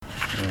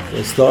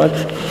We'll start.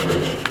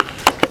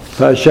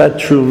 Parashat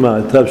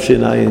Truma,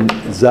 Tavshin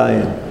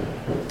Zayin,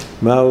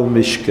 Ma'u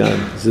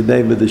Mishkan is the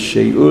name of the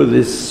She'ur.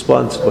 This is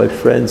sponsored by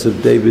friends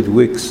of David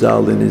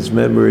Wicksal in his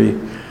memory.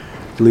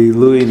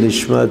 Li'ilui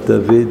Nishmat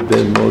David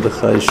ben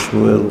Mordechai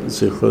Shmuel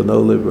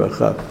Zichrono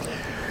Livracha.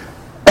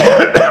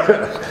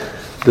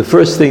 The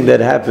first thing that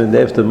happened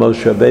after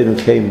Moshe Rabbeinu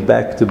came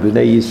back to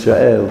Bnei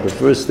Yisrael, the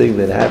first thing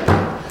that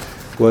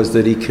happened was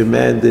that he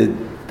commanded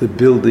the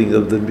building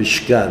of the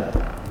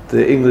Mishkan.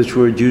 The English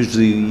word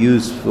usually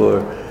used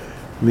for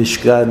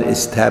Mishkan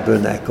is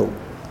tabernacle.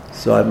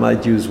 So I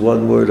might use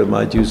one word, I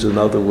might use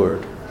another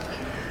word.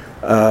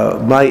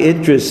 My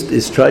interest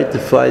is trying to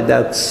find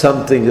out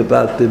something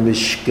about the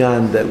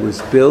Mishkan that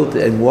was built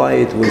and why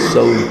it was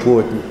so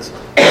important.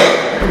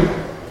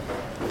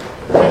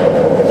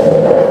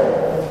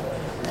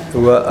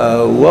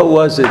 What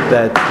was it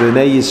that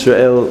Bnei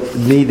Yisrael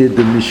needed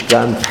the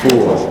Mishkan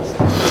for?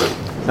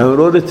 And in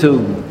order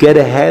to get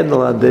a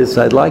handle on this,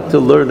 I'd like to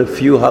learn a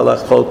few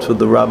halachot from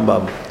the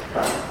Rambam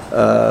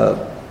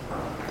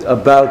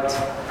about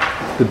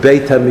the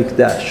Beit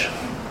HaMikdash.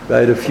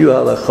 Right, a few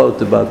halachot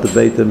about the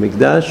Beit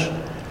HaMikdash.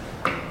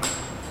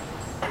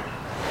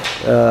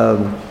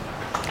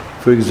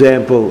 For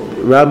example,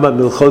 Rambam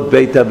Milchot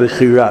Beit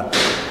HaBechira.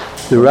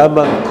 The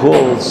Rambam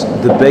calls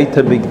the Beit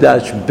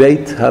HaMikdash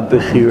Beit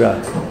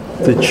HaBechira,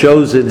 the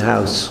chosen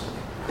house,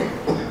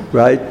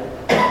 right?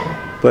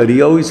 But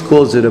he always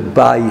calls it a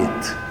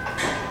bayit.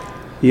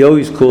 He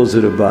always calls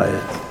it a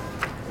bayit.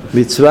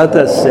 Mitzvat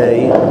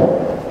Aseh,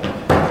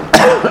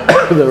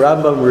 the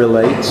Rambam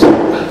relates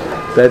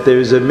that there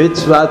is a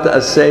mitzvat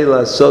Aseh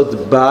lasot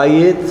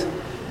bayit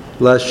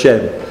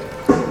lashem,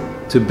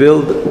 to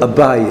build a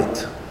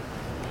bayit.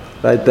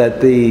 Right, that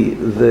the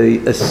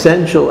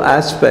essential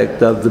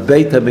aspect of the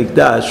Beit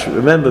HaMikdash,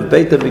 remember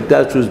Beit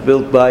HaMikdash was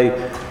built by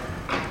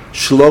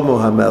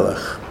Shlomo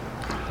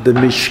HaMelech. The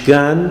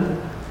Mishkan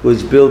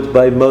was built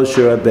by Moshe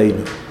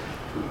Rabbeinu.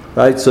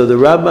 Right, so the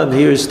Rambam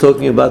here is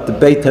talking about the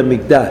Beit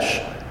HaMikdash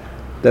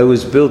that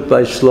was built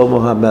by Shlomo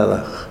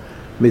HaMelech.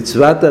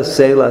 Mitzvat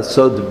Aseh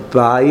lasod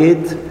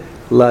bayit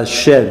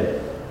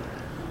lashem.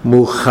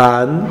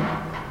 Muchan,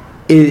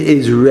 it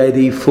is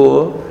ready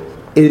for,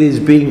 it is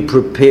being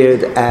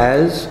prepared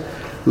as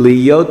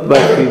liyot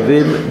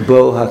makrivim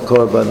bo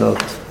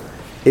hakorbanot.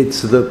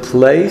 It's the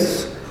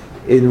place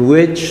in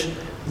which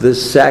the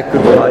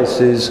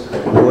sacrifices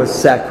were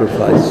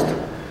sacrificed.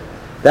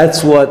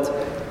 That's what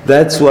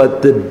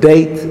the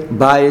Beit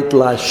Bayit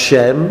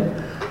Lashem.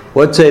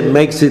 What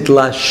makes it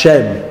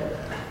Lashem?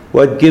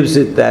 What gives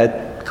it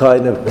that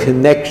kind of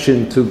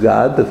connection to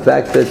God? The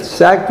fact that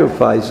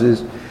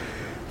sacrifices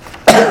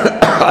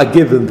are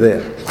given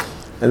there.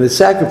 And the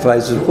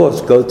sacrifices, of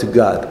course, go to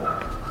God.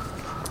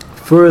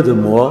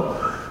 Furthermore,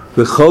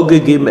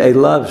 v'chogegim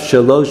elav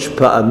shalosh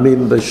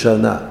pa'amim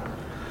b'shana.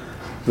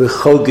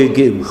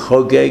 V'chogegim,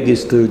 chogeg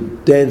is to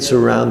dance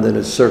around in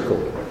a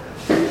circle.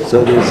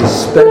 So there's a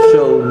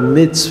special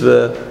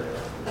mitzvah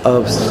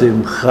of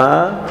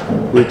simcha,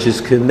 which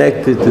is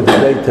connected to the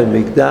Beit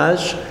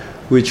HaMikdash,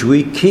 which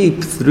we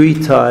keep 3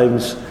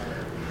 times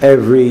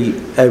every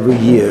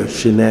year.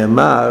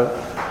 Shneimar,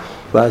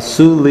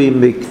 Vasuli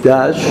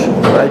Mikdash,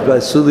 right?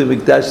 Vasuli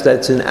Mikdash.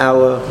 That's in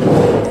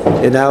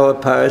our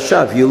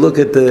parasha. If you look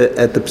at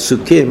the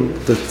psukim,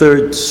 the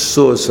third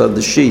source on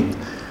the sheet,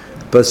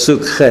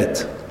 pasuk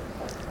chet.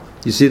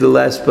 You see the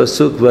last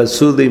pasuk,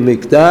 Vasuli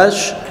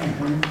Mikdash,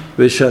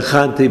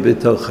 v'shachanti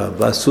betocha.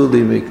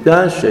 Vasuli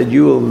Mikdash, and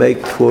you will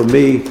make for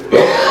me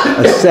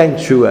a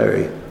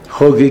sanctuary.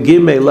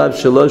 Chogegim elav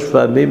shalosh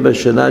pa'amim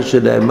b'shana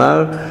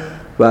shene'emar,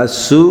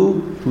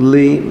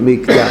 Vasuli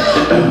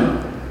Mikdash.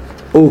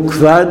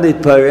 Ukvad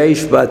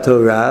nitparesh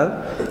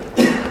b'Torah,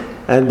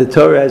 and the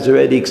Torah has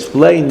already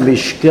explained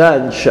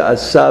Mishkan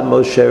she'asa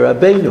Moshe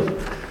Rabbeinu.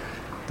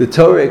 The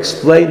Torah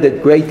explained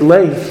at great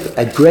length,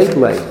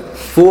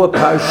 4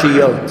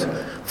 parshiyot,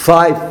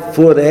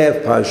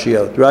 4.5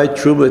 parshiyot, right?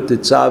 Truma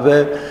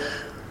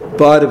Tetzaveh,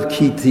 part of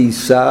Ki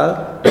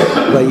Tisa,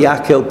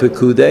 Vayakel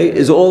Pekudei,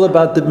 is all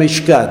about the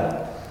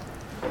Mishkan.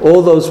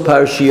 All those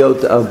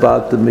parshiyot are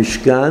about the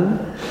Mishkan.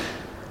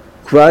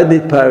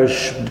 Kvanit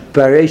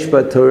paresh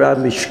b'Torah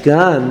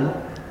Mishkan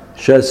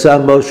she'asa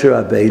Moshe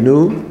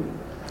Rabbeinu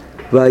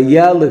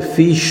v'aya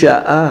lefi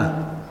sha'ah.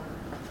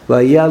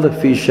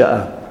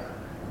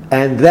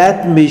 And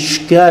that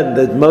Mishkan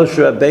that Moshe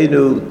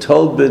Rabbeinu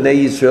told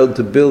Bnei Yisrael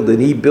to build,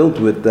 and he built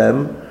with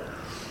them,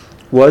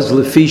 was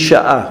lefi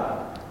sha'ah,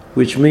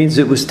 which means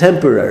it was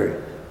temporary.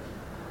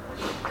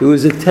 It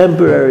was a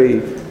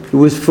temporary. It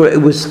was for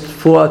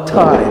a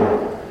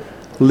time,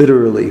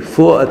 literally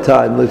for a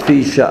time.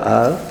 Lefi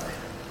sha'ah.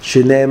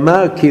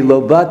 Shneimar ki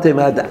lo batem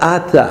ad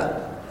ata,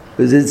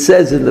 as it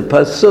says in the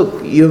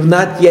pasuk, you have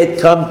not yet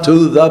come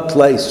to the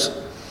place.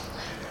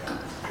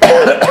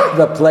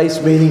 The place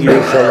meaning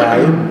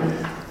Yerushalayim,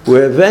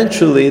 where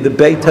eventually the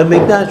Beit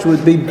HaMikdash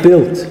would be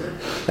built.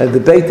 And the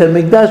Beit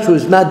HaMikdash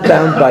was not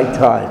bound by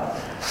time.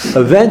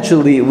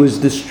 Eventually it was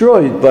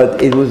destroyed, but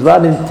it was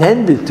not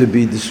intended to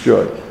be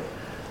destroyed.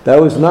 That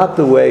was not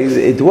the way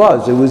it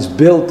was. It was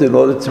built in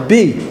order to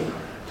be.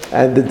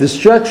 And the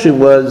destruction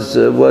was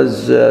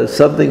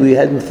something we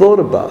hadn't thought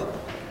about.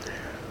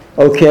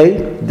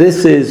 Okay,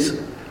 this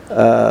is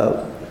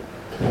the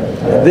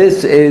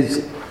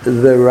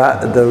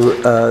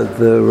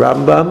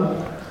Rambam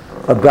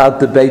about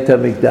the Beit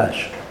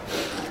HaMikdash.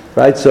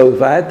 Right? So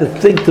if I had to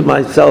think to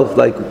myself,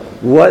 like,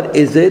 what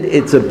is it?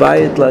 It's a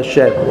Bayit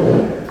Lashem,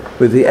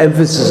 with the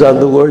emphasis on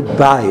the word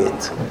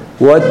Bayit.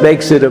 What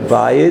makes it a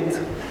Bayit?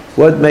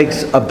 What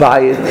makes a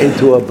Bayit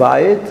into a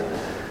Bayit?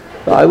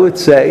 I would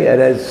say, and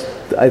as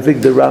I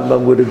think the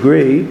Rambam would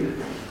agree,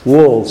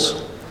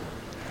 walls.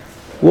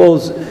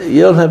 Walls,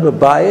 you don't have a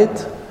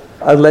Bayit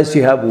unless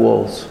you have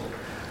walls.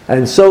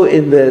 And so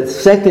in the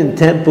Second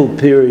Temple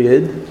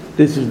period,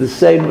 this is the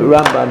same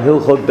Rambam,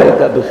 Hilchot Bet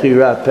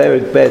HaBechira,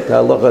 Perek Bet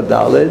Halacha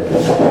Daled.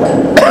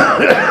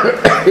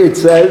 It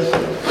says,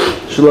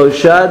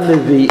 Shlosha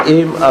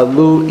Nevi'im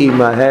alu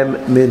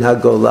imahem min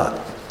haGolah.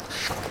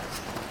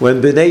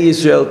 When Bnei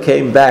Yisrael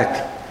came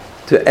back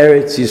to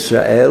Eretz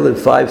Yisrael in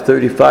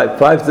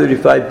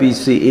 535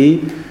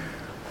 BCE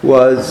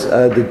was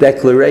the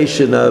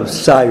declaration of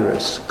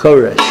Cyrus,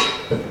 Koresh,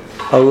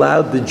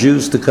 allowed the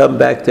Jews to come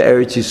back to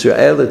Eretz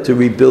Yisrael and to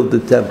rebuild the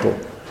temple.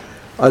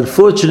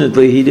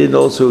 Unfortunately, he didn't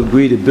also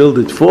agree to build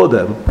it for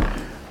them,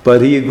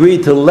 but he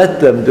agreed to let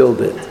them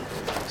build it.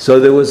 So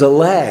there was a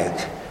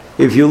lag.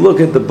 If you look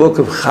at the book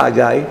of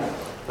Haggai,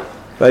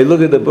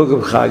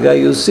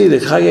 you'll see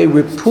that Haggai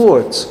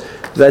reports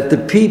that the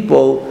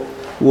people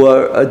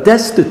were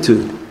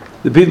destitute.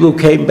 The people who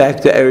came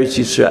back to Eretz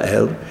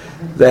Yisrael,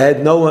 they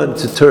had no one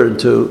to turn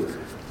to.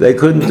 They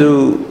couldn't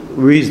do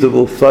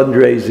reasonable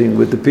fundraising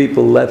with the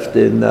people left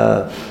in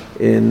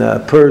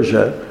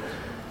Persia.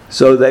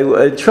 So they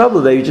were in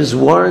trouble. They just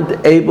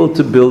weren't able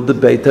to build the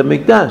Beit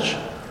HaMikdash,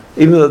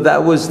 even though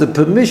that was the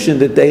permission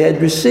that they had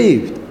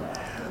received.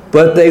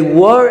 But they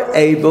were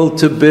able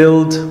to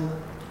build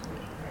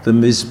the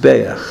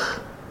Mizbeach.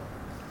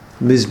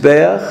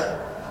 Mizbeach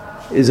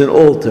is an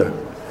altar.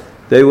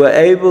 They were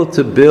able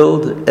to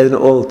build an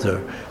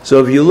altar. So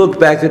if you look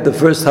back at the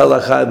first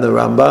halakha in the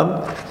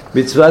Rambam,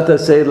 Mitzvat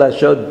aseh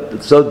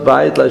sod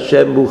bayit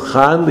Lashem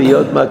muchan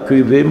liyot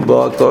makrivim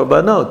bo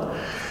korbanot.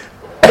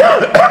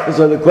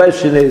 So the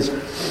question is,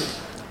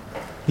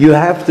 you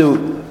have to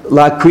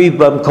lakriv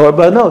bam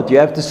korbanot. You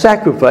have to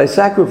sacrifice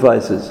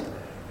sacrifices.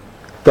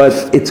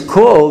 But it's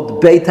called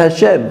Beit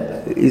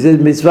Hashem. He said,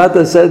 Mitzvat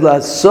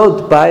aseh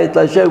sod bayit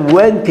Lashem.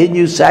 When can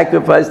you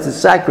sacrifice the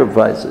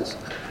sacrifices?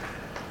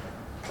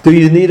 Do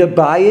you need a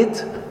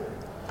bayit?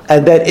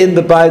 And that in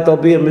the bayit there'll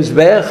be a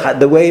mizbeach,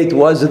 the way it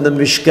was in the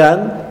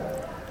Mishkan?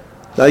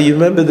 Now you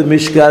remember the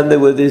Mishkan, there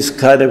was this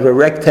kind of a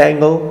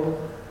rectangle,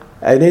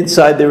 and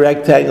inside the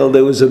rectangle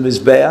there was a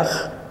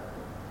mizbeach,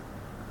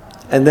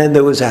 and then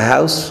there was a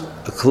house,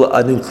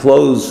 an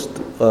enclosed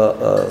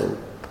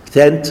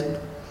tent.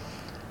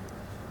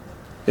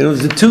 It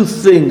was the two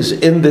things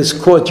in this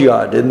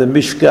courtyard, in the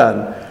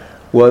Mishkan,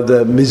 were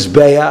the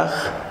mizbeach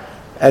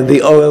and the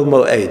Ohel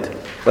Moed.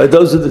 Right?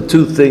 Those are the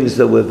two things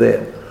that were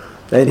there.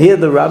 And here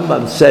the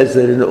Rambam says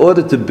that in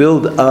order to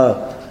build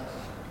a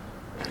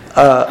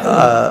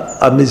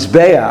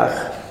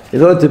mizbeach,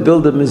 in order to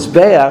build a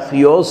mizbeach,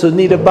 you also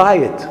need a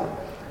bayit.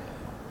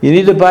 You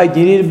need a bayit,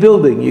 you need a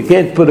building. You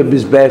can't put a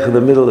mizbeach in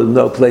the middle of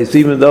no place,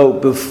 even though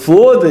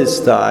before the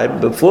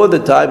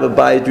time of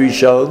Bayit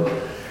Rishon,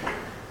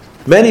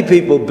 many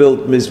people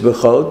built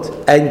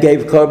mizbechot and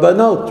gave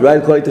korbanot, right?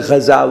 According to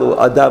Chazalu,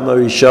 Adam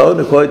HaRishon,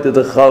 according to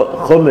the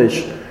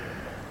Chumash,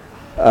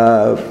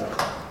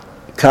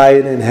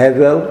 Cain and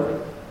Hevel,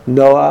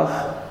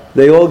 Noach,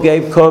 they all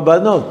gave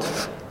korbanot,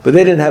 but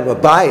they didn't have a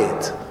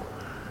bayit.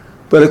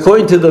 But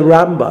according to the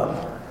Rambam,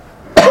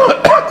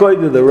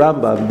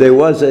 there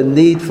was a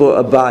need for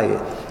a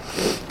bayit.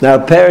 Now,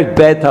 Perek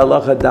Bet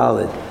Halacha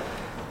Daled,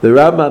 the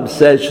Rambam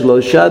says,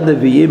 Shlosha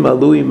Nevi'im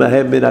alu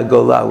imahem min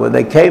haGolah. When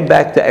they came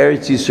back to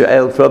Eretz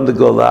Yisrael from the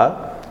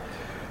Golah,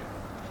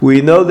 we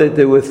know that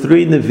there were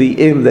 3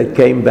 Nevi'im that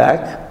came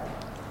back.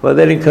 Well,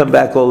 they didn't come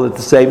back all at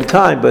the same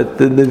time, but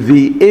the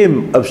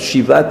Nevi'im of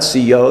Shivat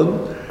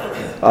Zion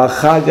are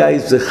Haggai,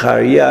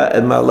 Zechariah,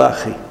 and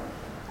Malachi.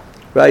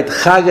 Right?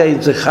 Haggai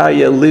and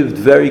Zechariah lived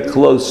very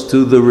close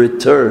to the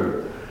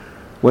return,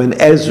 when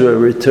Ezra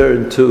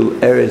returned to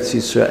Eretz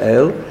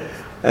Yisrael,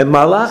 and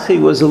Malachi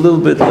was a little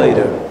bit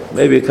later,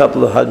 maybe a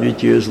couple of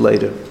 100 years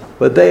later.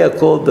 But they are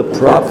called the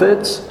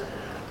prophets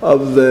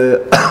of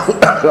the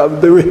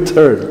of the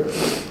return.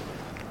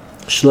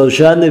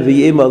 Shlosha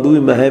Nevi'im alu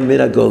imahem min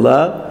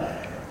haGolah.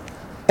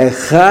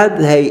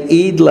 Echad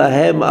ha'id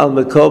lahem al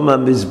mekom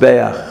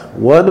ha'mizbeach.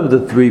 One of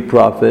the 3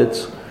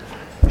 prophets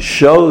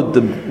showed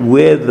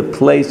where the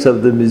place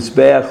of the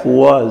mizbeach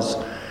was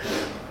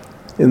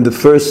in the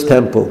first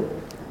temple.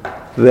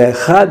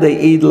 Ve'echad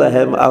ha'id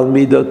lahem al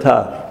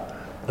midotav.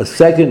 A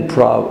second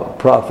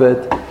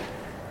prophet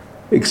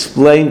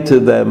explained to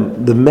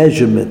them the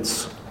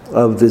measurements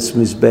of this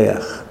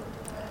mizbeach.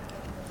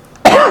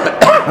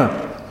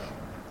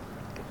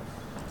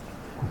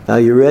 Now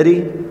you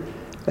ready?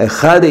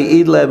 Echad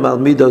eid lahem al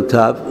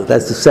midotav.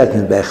 That's the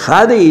second.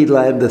 Echad eid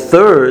lahem, the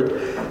third.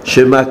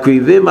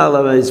 Shemakrivim al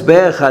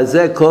mizbeach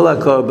hazeh kol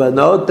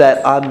hakorbanot.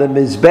 That on the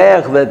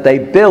mizbeach that they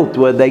built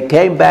when they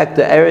came back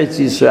to Eretz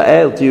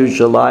Yisrael, to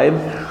Yerushalayim,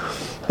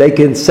 they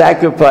can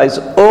sacrifice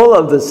all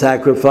of the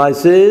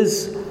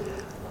sacrifices.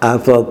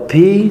 Afal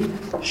pi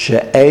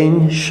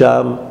she'ein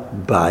sham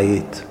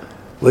bayit.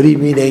 What do you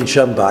mean ein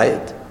sham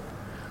bayit?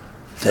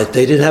 That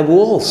they didn't have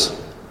walls.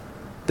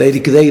 They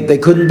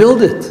couldn't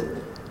build it.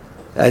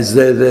 As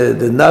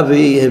the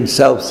Navi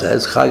himself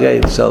says, Chagai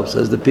himself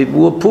says, the people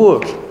were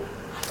poor.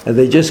 And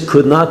they just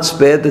could not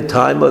spare the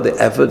time or the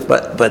effort,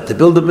 but to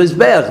build a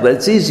Mizbeach,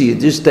 that's easy. You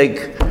just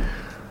take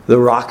the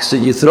rocks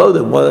and you throw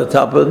them one on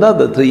top of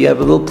another until you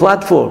have a little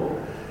platform.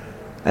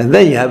 And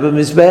then you have a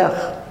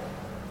Mizbeach.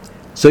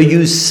 So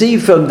you see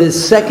from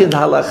this second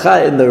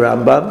halakha in the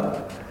Rambam,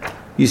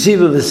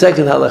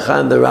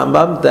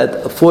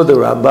 that for the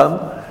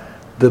Rambam,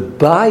 the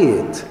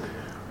bayit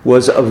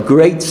was of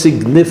great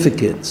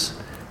significance,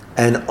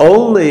 and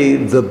only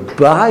the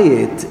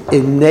bayit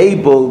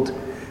enabled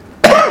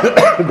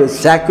the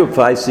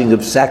sacrificing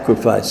of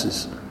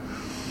sacrifices.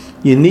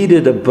 You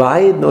needed a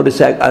bayit in order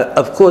to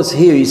of course,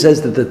 here he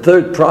says that the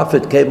third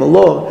prophet came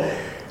along,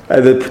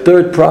 and the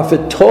third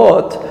prophet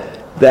taught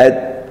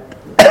that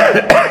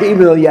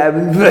even though you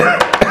haven't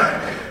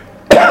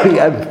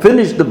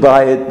finished the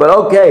bayit, but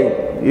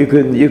okay, you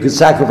can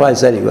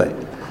sacrifice anyway.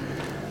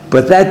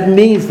 But that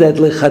means that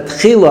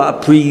lechatchila,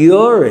 a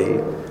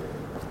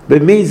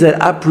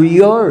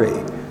priori,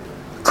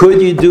 could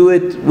you do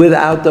it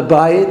without a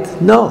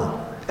bayit? No.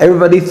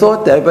 Everybody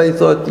thought that. Everybody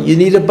thought you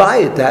need a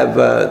bayit to have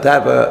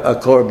a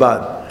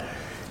korban.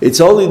 It's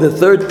only the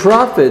third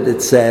prophet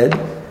that said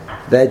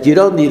that you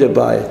don't need a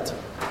bayit.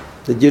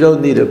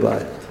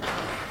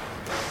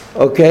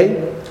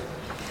 Okay?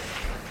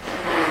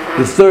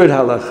 The third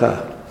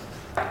halakha.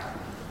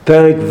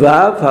 Perek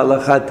Vav,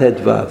 halakha tet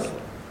Vav.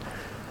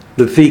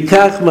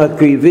 Lefikach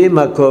makrivim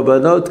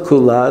hakorbanot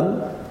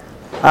kulan,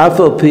 af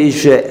al pi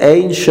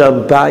she'ein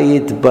sham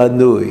bayit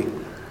banui.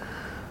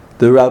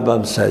 The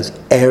Rambam says,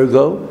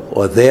 ergo,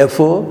 or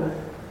therefore,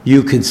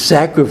 you can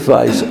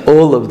sacrifice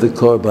all of the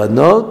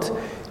korbanot,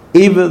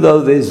 even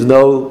though there's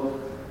no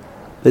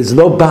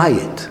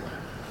bayit.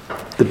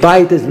 The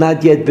bayit has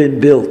not yet been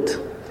built.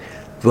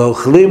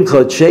 V'ochlim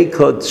kodshei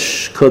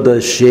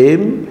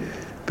kodashim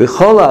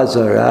b'chol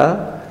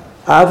azara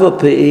ava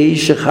pei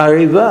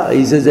shechariva.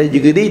 He says that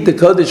you can eat the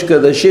kodesh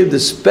kodashim, the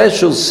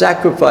special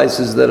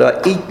sacrifices that are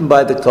eaten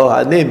by the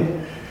kohanim,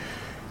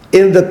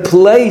 in the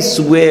place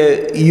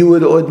where you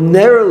would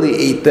ordinarily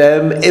eat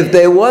them if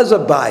there was a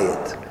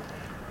bayit.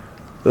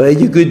 Right?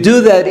 You could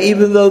do that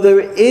even though there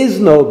is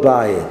no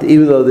bayit,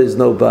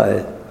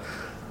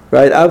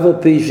 Right? Ava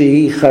pi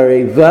shehi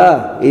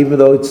chariva, even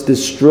though it's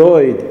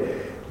destroyed.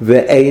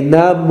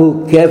 Ve'eina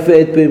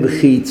mukefet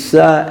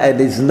b'mchitza,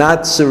 and is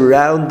not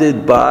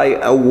surrounded by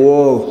a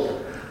wall.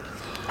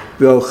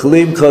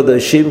 Ve'ochlim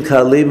kodashim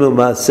kalim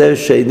u'maser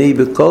sheni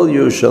b'kol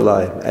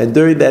Yerushalayim. And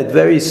during that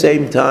very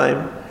same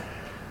time,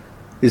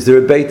 is there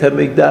a Beit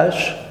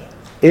HaMikdash?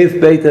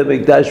 If Beit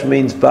HaMikdash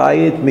means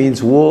bayit,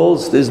 means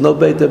walls, there's no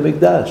Beit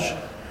HaMikdash.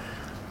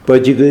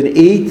 But you can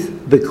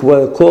eat the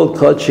called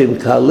kodshim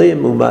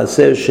kalim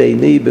u'maser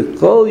sheni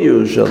b'kol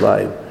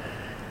Yerushalayim.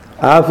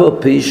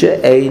 Afal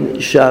pisha ein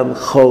sham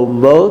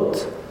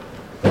chomot,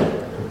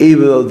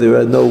 even though there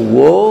are no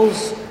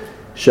walls,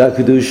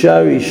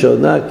 shakdusha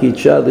rishona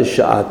kitcha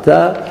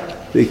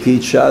l'sha'ata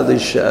v'kitcha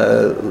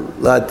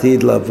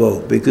l'atid lavo.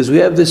 Because we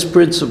have this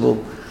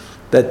principle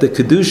that the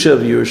kedusha of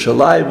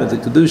Yerushalayim and the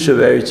kedusha of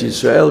Eretz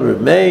Yisrael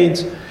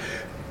remains,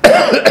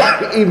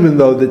 even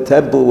though the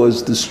temple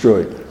was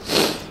destroyed.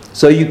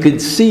 So you can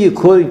see,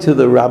 according to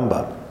the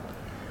Rambam,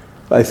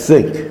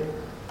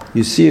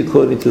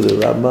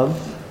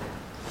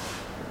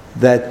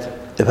 that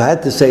if I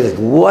had to say,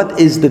 what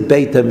is the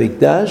Beit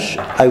HaMikdash,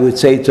 I would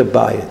say it's a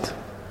bayit.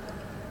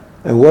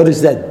 And what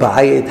is that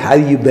bayit? How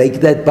do you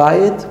make that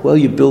bayit? Well,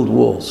 you build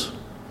walls.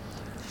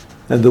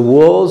 And the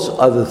walls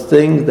are the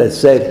thing that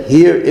said,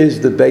 here is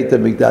the Beit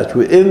HaMikdash.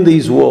 Within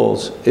these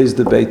walls is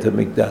the Beit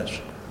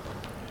HaMikdash.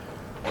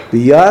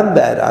 Beyond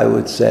that, I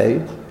would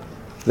say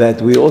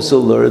that we also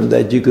learned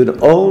that you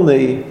could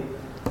only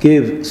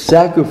give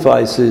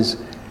sacrifices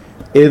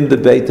in the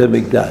Beit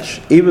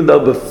HaMikdash. Even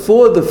though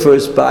before the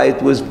first Bayit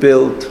was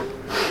built,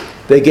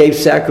 they gave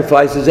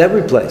sacrifices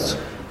every place.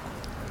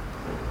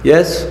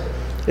 Yes?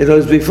 It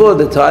was before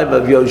the time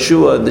of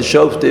Yoshua and the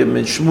Shoftim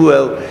and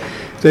Shmuel,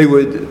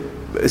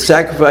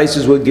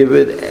 sacrifices were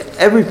given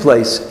every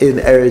place in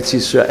Eretz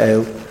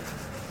Yisrael.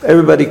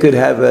 Everybody could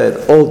have an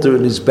altar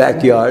in his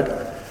backyard,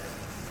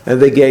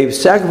 and they gave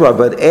sacrifice.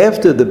 But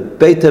after the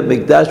Beit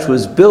HaMikdash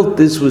was built,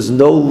 this was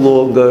no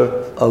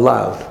longer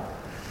allowed.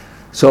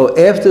 So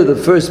after the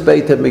first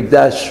Beit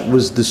HaMikdash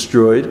was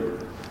destroyed,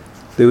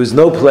 there was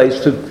no place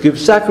to give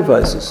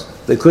sacrifices.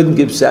 They couldn't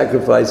give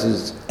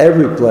sacrifices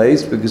every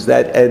place because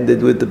that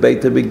ended with the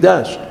Beit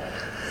HaMikdash.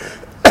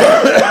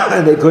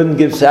 And they couldn't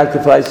give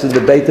sacrifices in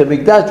the Beit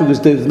HaMikdash because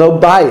there was no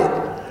bayit.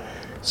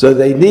 So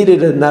they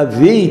needed a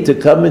Navi to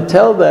come and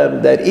tell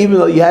them that even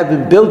though you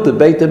haven't built the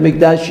Beit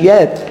HaMikdash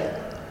yet,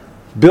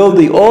 build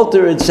the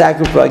altar and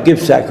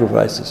give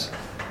sacrifices.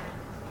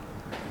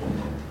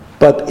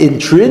 But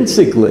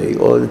intrinsically,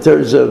 or in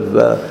terms of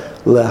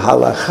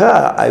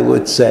halacha, I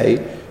would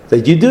say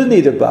that you do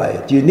need a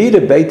bayit. You need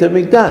a Beit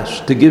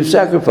HaMikdash to give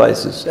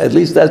sacrifices. At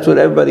least that's what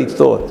everybody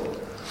thought.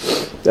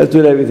 That's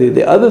what everything.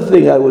 The other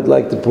thing I would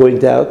like to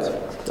point out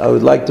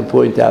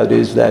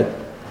is that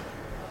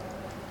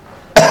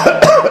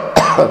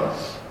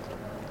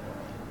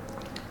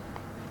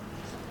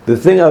the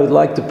thing I would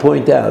like to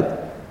point out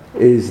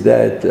is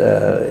that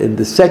in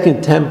the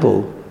second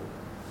temple,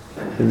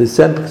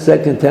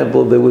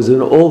 there was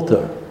an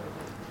altar,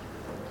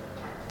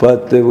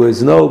 but there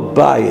was no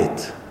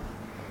bayit,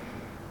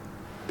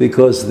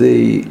 because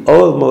the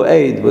Ohel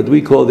Moed, what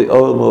we call the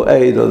Ohel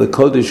Moed or the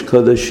Kodesh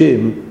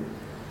Kodashim,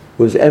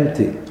 was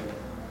empty.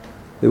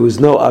 There was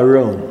no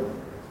Aron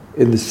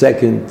in the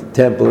second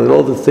temple, and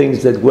all the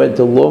things that went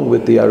along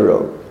with the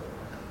Aron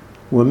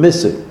were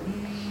missing.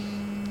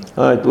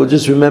 All right, we'll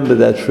just remember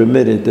that for a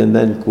minute, and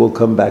then we'll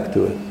come back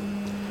to it.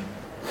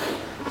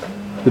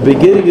 The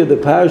beginning of the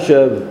parasha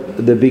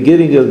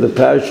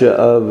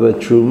of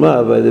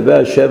Truma, by the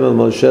Hashem el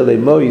Moshe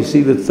Lemo, you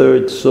see the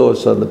third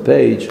source on the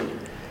page.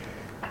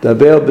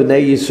 Daber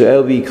b'nei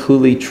Yisrael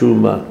v'ikhu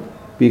Truma.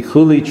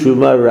 V'ikhu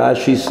Truma,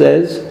 Rashi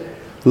says,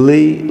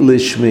 Li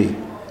Lishmi.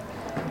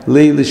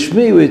 Li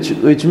Lishmi,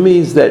 which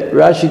means that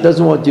Rashi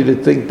doesn't want you to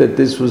think that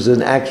this was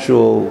an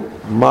actual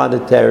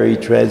monetary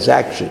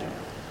transaction.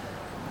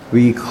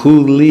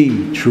 V'ikhu Li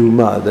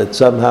Truma, that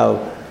somehow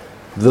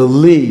the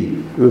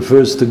Li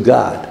refers to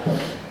God.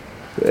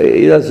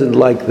 He doesn't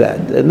like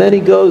that. And then he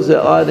goes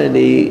on and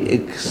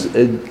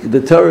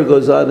the Torah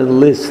goes on and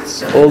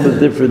lists all the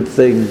different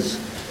things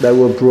that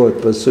were brought.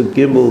 Pasuk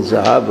Gimel,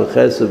 Zahav,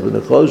 Chesed,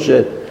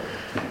 V'nechoshet,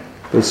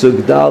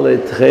 Pasuk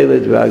Dalet,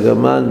 Chelet,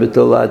 V'agaman,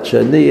 B'tolat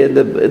Shani, and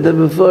the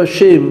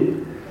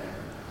Mefarshim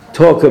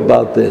talk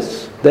about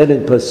this. Then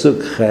in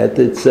Pasuk Chet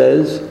it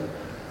says,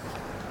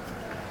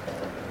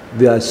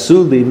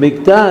 V'asuli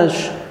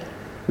Mikdash,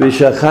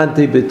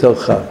 V'shachanti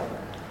B'tocham.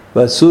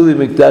 V'asuli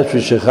Mikdash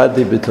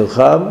V'shachanti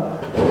B'tocham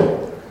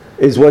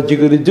is what you're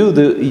going to do.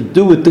 You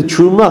do with the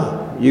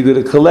Truma. You're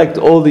going to collect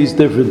all these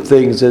different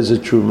things as a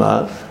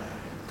Truma,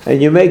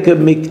 and you make a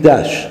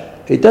Mikdash.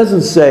 It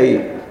doesn't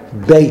say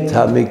Beit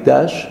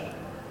HaMikdash.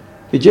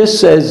 It just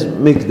says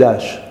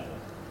Mikdash.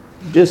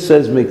 It just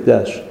says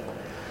Mikdash.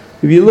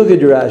 If you look at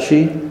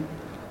Rashi,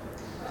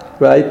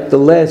 right, the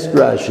last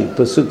Rashi,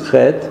 Pasuk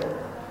Chet,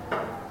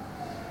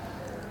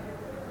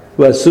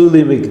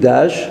 V'asuli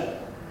Mikdash,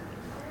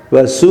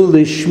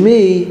 V'asuli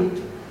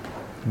Shmi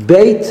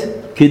Beit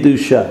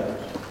Kedusha.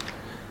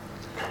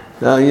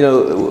 Now,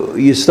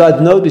 you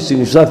start noticing,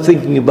 you start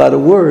thinking about a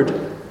word,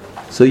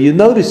 so you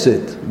notice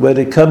it when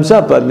it comes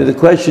up. I mean, the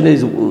question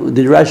is,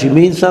 did Rashi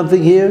mean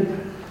something here?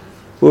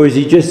 Or is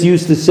he just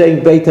used to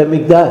saying Beit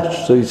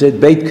HaMikdash? So he said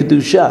Beit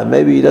Kedusha.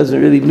 Maybe he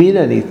doesn't really mean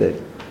anything.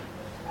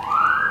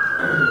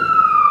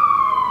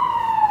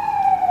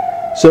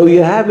 So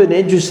you have an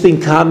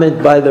interesting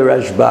comment by the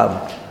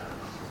Rashbam.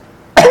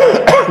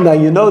 Now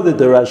you know that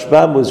the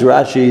Rashbam was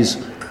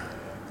Rashi's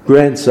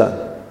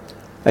grandson.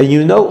 And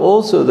you know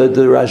also that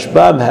the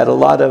Rashbam had a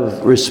lot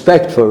of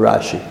respect for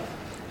Rashi.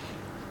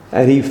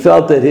 And he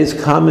felt that his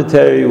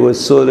commentary was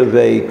sort of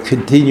a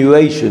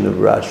continuation of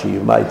Rashi,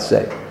 you might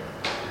say.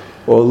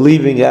 Or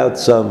leaving out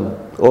some,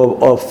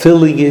 or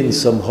filling in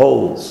some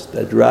holes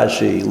that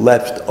Rashi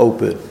left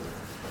open.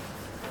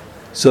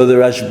 So the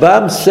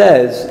Rashbam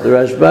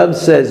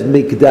says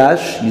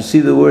Mikdash, you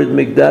see the word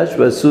Mikdash,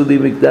 Vasuli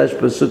Mikdash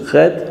Pasuk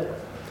Chet,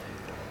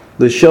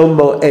 L'shon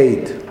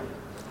Moed.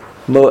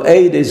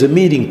 Moed is a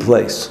meeting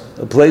place,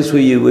 a place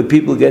where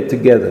people get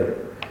together.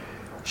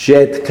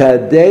 Shet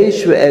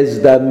Kadesh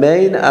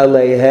ve'ezdamein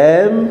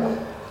aleihem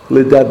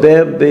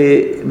l'daber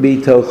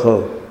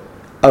b'mitocho.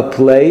 A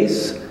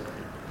place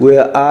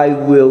where I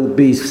will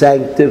be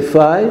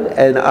sanctified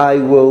and I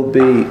will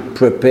be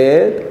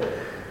prepared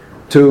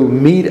to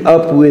meet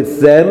up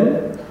with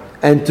them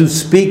and to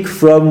speak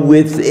from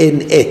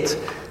within it.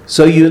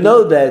 So you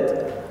know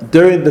that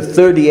during the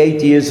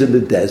 38 years in the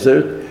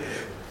desert,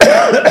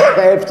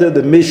 after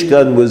the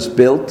Mishkan was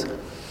built,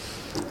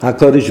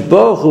 HaKadosh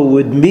Baruch Hu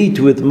would meet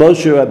with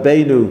Moshe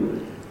Rabbeinu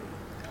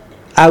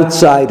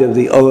outside of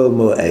the Ohel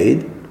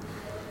Moed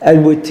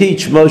and would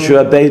teach Moshe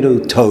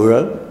Rabbeinu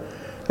Torah,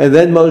 and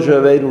then Moshe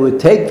Rabbeinu would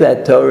take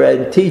that Torah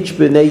and teach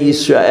Bnei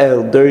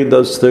Yisrael during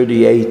those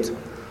 38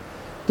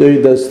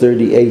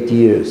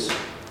 years.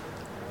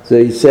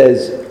 So he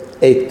says,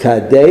 Et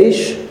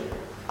Kadesh,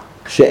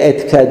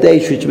 She'et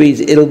Kadesh, which means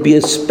it'll be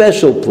a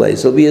special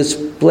place. It'll be a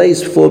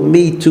place for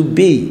me to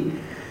be,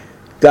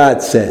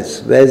 God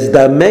says.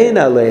 Ve'ezdamein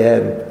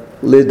aleihem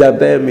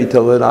l'daber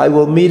mitocho, and I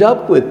will meet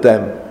up with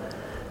them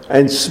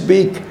and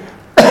speak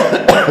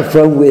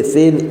from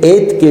within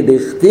it,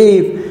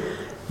 kedichtiv,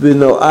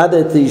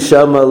 v'no'adati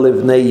shama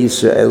livnei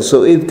Yisrael.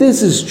 So if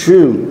this is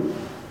true,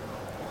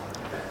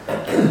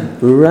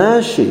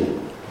 Rashi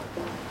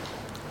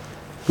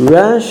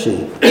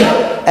Rashi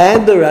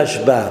and the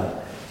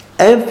Rashbam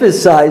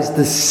emphasize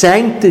the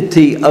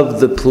sanctity of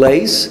the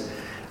place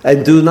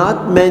and do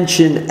not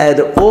mention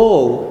at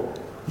all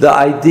the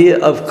idea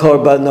of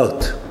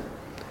korbanot.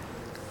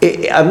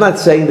 I'm not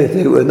saying that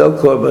there were no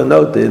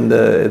korbanot in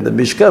the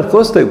Mishkan. Of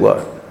course they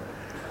were.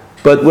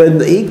 But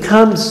when he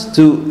comes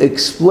to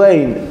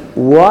explain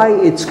why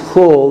it's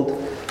called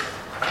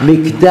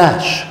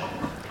Mikdash,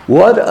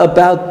 what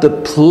about the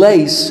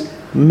place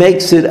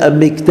makes it a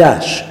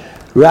Mikdash?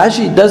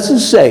 Rashi doesn't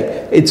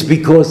say it's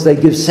because they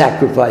give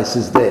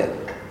sacrifices there.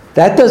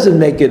 That doesn't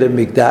make it a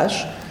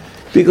Mikdash,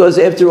 because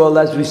after all,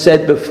 as we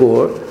said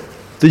before,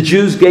 the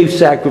Jews gave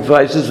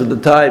sacrifices from the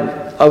time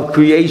of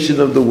creation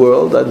of the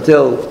world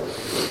until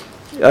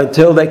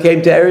they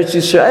came to Eretz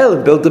Yisrael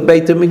and built the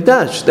Beit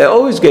HaMikdash. They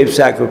always gave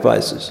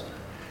sacrifices.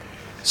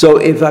 So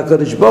if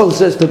HaKadosh Baruch Hu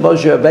says to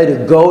Moshe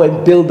Rabbeinu, go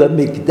and build a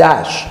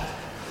Mikdash,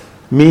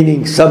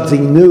 meaning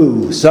something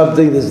new,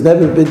 something that's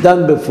never been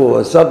done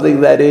before, something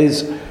that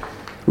is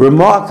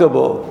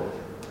remarkable,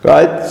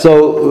 right?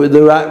 So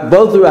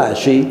both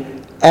Rashi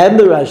and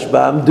the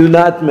Rashbam do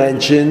not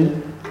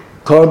mention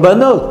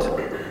korbanot,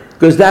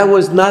 because that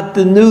was not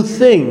the new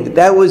thing.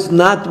 That was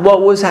not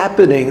what was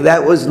happening.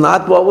 That was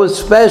not what was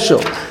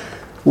special.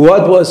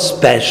 What was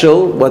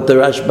special? What the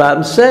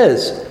Rashbam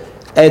says,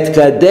 Et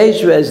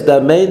kadesh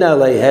ve'ezdamein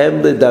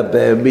aleihem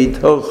ledaber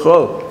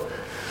mitocho.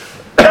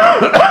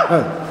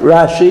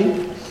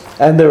 Rashi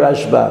and the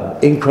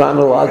Rashbam in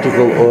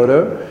chronological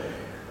order.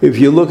 If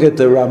you look at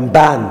the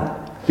Ramban,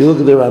 the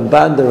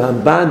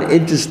Ramban,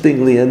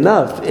 interestingly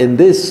enough, in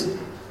this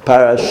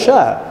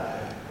parasha,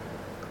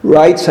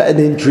 writes an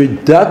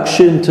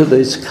introduction to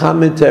this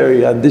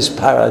commentary on this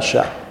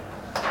parasha.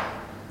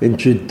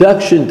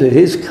 Introduction to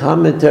his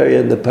commentary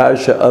on the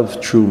parasha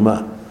of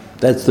Truma.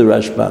 That's the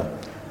Rashbam.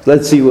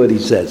 Let's see what he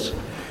says.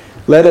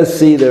 Let us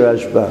see the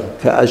Rashbam.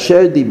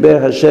 Ka'asher diber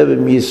Hashem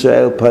im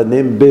Yisrael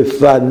panim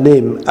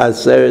bifanim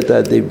aseret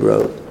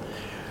hadibrot.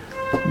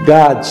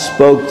 God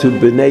spoke to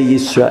Bnei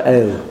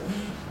Yisrael,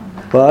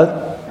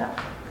 but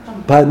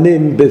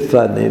panim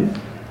bifanim,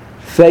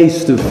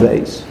 face to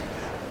face.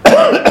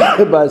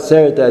 I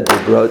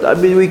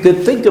mean, we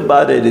could think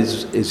about it.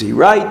 Is he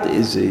right?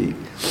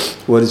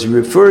 What is he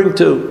referring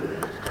to?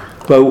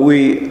 But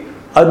we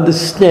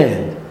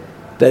understand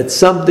that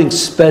something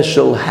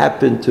special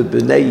happened to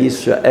Bnei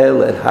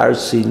Yisrael at Har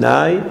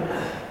Sinai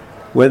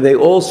when they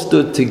all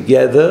stood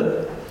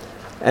together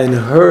and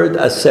heard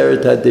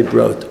Aseret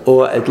HaDibrot,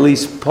 or at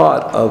least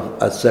part of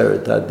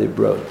Aseret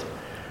HaDibrot.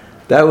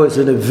 That was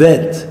an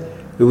event.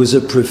 It was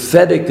a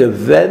prophetic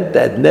event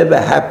that never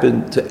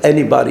happened to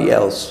anybody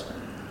else,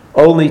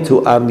 only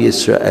to Am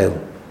Yisrael.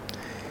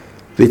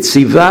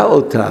 V'tziva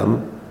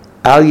otam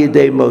al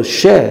yedei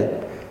Moshe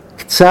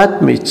k'tzat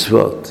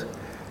mitzvot,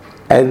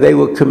 and they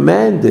were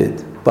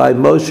commanded by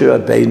Moshe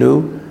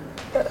Rabbeinu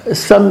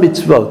some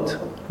mitzvot,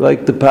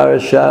 like the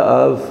parasha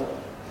of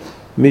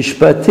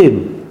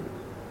Mishpatim.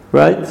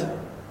 Right?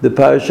 The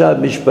parasha of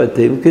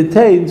Mishpatim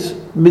contains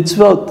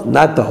mitzvot,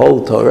 not the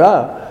whole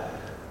Torah,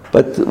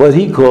 but what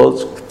he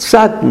calls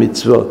k'tzat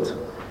mitzvot.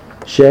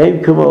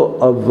 Shehem kamo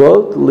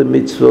avot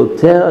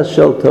lemitzvotea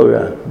shel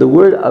Torah. The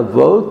word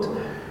avot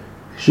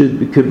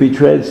could be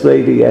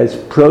translated as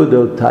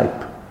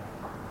prototype,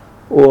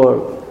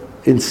 or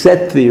in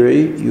set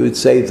theory, you would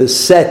say the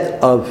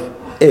set of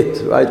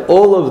it. Right?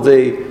 All of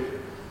the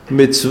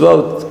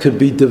mitzvot could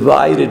be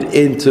divided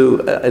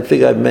into, I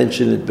think I've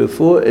mentioned it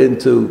before,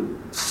 into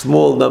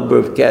small number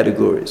of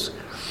categories.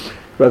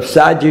 Rav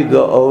Saadia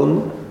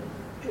Gaon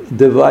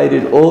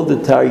divided all the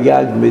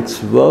Taryag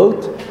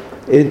mitzvot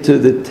into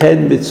the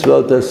 10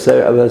 mitzvot of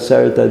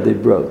Aseret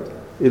HaDibrot,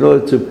 in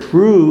order to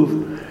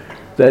prove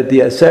that the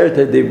Aseret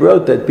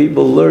HaDibrot that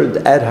people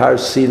learned at Har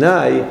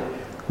Sinai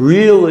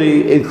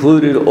really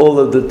included all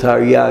of the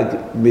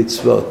Taryag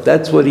mitzvot.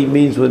 That's what he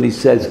means when he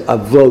says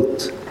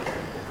avot.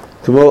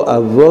 K'mo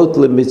avot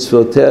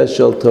lemitzvotea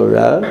shel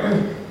Torah,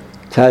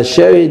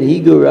 kasher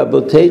inhigu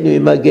raboteinu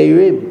im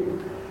hageirim.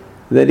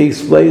 Then he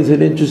explains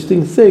an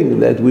interesting thing,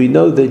 that we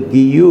know that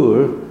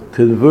Giyur,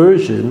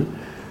 conversion,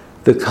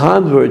 the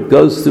convert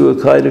goes through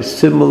a kind of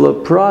similar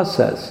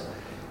process.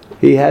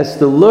 He has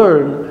to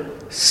learn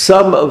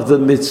some of the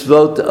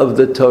mitzvot of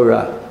the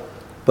Torah,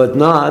 but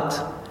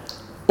not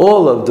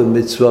all of the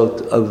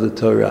mitzvot of the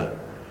Torah.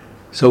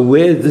 So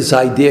where did this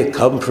idea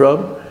come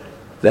from,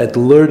 that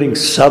learning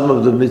some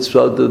of the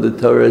mitzvot of the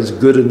Torah is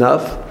good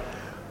enough?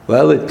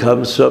 Well, it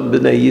comes from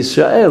Bnei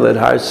Yisrael at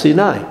Har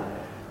Sinai,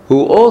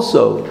 who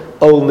also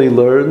only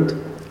learned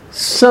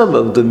some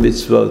of the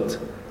mitzvot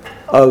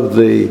of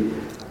the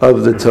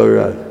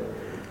Torah.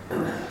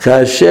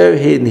 Kasher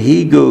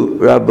hinhigu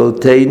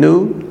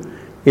raboteinu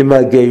im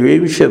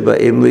hageirim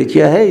shebaim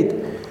lityahed.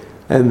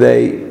 And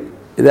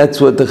that's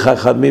what the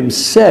Chachamim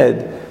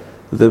said,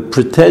 the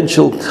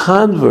potential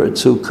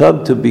converts who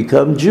come to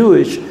become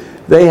Jewish,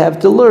 they have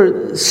to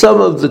learn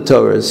some of the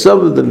Torah,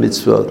 some of the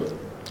mitzvot.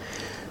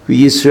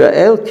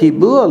 Yisrael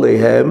kibu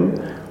alehem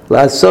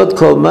Lasot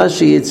kol ma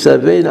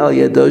sheyitzavin al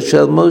yado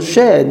shel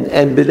Moshe,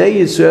 and Bnei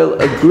Yisrael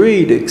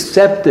agreed,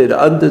 accepted,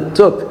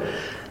 undertook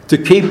to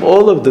keep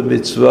all of the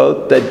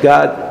mitzvot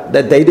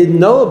that they didn't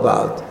know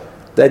about,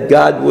 that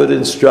God would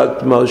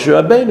instruct Moshe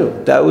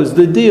Rabbeinu. That was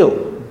the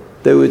deal.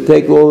 They would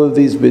take all of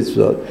these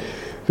mitzvot.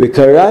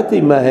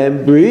 V'karati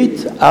mahem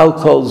brit al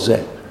kol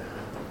zeh.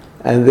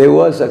 And there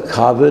was a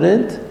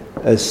covenant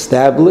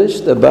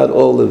established about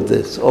all of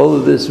this. All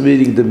of this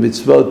meaning the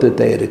mitzvot that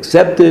they had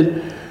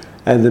accepted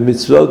and the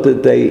mitzvot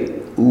that they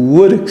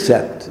would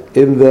accept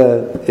in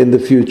the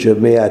future.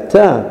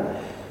 Me'ata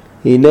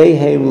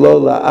hinehem lo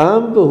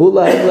la'am v'hu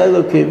la'hem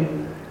le'elokim.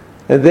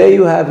 And there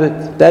you have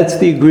it. That's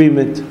the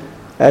agreement.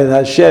 And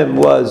Hashem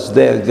was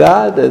their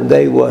God and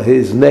they were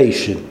His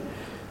nation.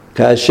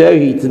 Kasher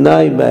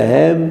hitnai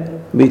mahem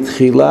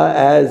mitchila,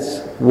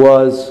 as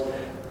was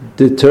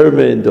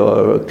determined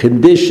or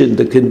conditioned.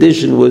 The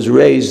condition was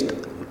raised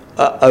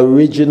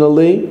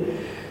originally.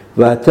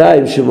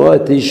 V'atayim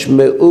shemot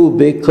tishmeu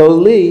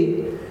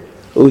b'koli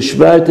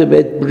ushmartem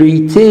et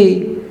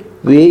briti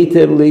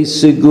v'yitem li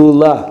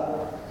segula.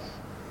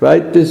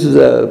 Right? This is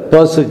a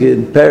pasuk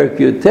in Perek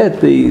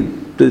Yutet,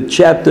 the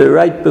chapter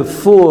right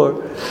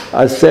before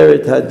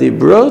Aseret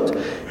HaDibrot,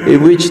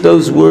 in which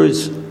those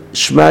words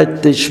Shmar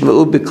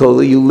tishmeu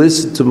b'koli, you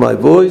listen to my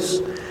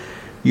voice,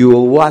 you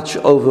will watch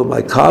over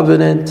my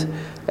covenant,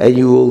 and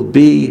you will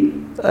be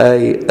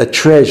a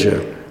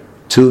treasure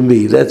to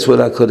me. That's what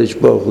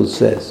HaKadosh Baruch Hu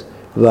says.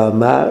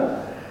 V'amar,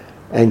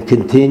 and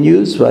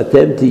continues,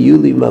 V'atem tiyu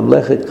li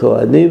mamlechet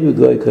kohanim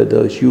v'goy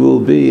kadosh. You will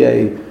be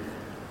a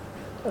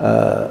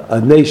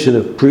nation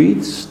of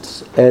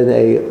priests and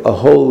a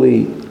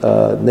holy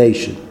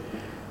nation.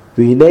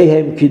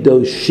 V'hinehem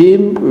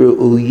kidoshim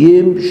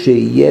re'uyim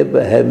sheyeh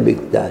b'hem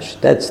mikdash.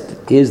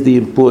 Here's the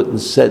important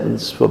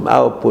sentence from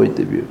our point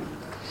of view.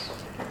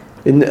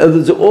 In other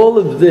words, all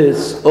of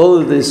this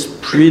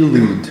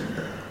prelude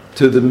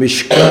to the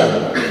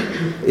Mishkan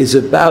is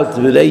about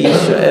Bnei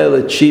Yisrael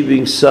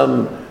achieving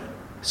some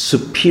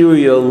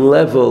superior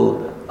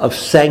level of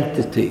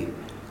sanctity,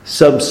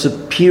 some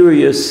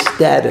superior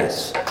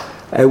status.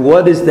 And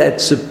what is that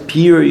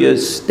superior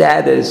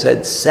status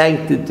and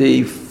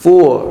sanctity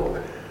for?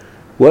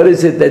 What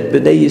is it that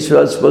Bnei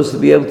Yisrael is supposed to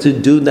be able to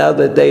do now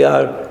that they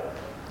are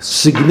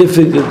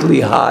significantly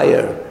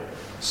higher?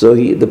 So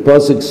the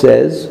pasuk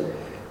says,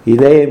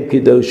 Hineim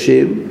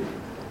Kidoshim,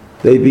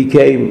 they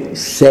became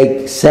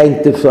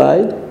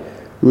sanctified.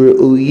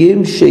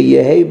 Re'uyim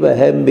sheyehei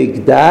bahem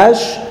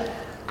mikdash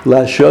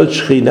lashot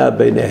shchina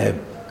beinehem.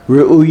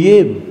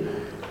 Re'uyim,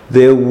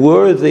 they're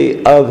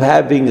worthy of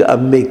having a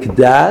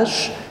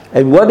mikdash.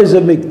 And what is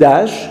a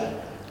mikdash?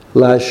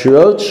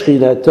 Lashot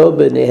shchinato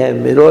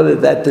beinehem, in order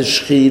that the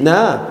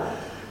shchina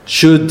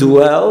should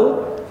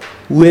dwell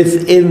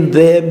within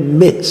their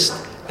midst.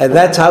 And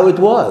that's how it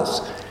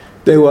was.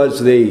 There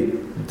was the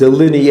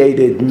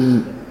delineated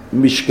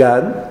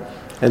Mishkan,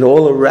 and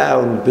all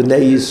around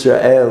Bnei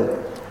Yisrael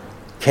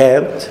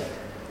camped,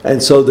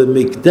 and so the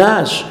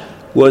Mikdash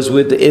was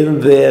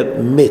within their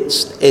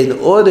midst. In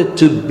order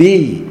to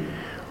be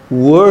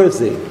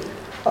worthy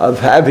of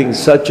having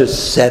such a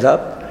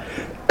setup,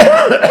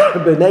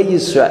 Bnei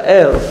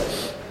Yisrael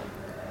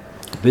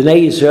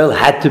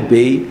had to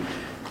be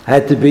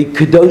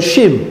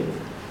Kedoshim.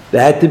 They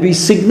had to be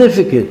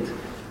significant,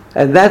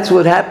 and that's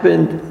what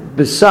happened.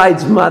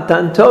 Besides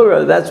Matan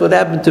Torah, that's what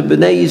happened to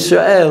Bnei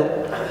Yisrael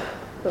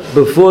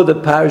before the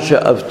parasha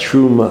of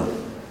Truma.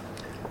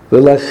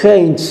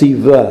 V'lachein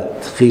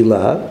tziva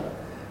tchila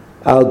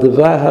al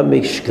devar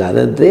ha-mishkan,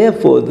 and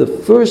therefore the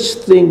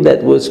first thing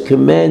that was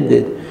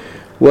commanded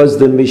was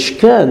the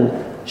Mishkan,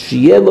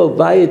 sheyeh lo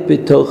bayit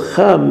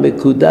b'tocham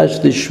mekudash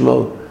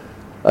lishmo.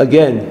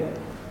 Again,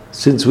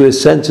 since we're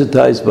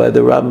sensitized by the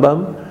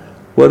Rambam,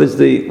 what does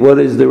the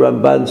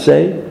Ramban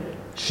say?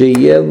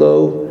 Sheyeh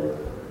lo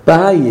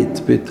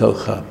bayit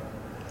b'tocham,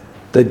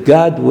 that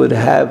God would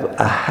have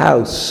a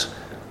house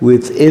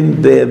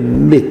within their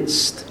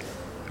midst,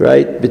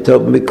 right?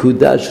 B'tov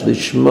mekudash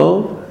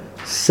lishmo,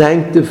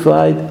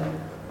 sanctified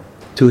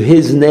to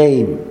His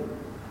name,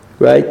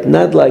 right?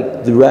 Not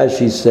like the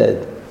Rashi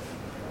said.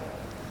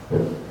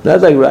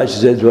 Not like Rashi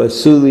said,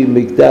 Vasuli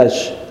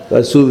mikdash,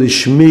 Vasuli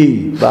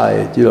shmi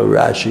bayit,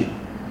 Rashi.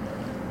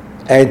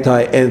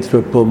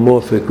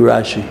 Anti-anthropomorphic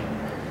Rashi.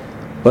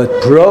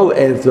 But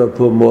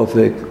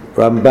pro-anthropomorphic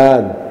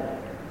Ramban,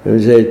 he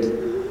said,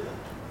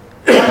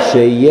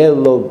 "Sheyeh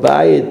lo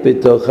bayit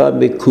b'tocha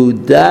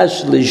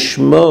mekudash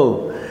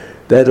lishmo,"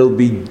 that'll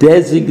be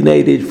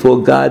designated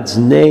for God's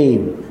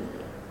name.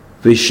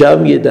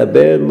 V'sham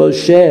yedaber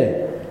Moshe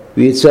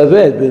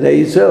v'yitzaved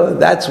b'nei Yisrael.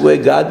 That's where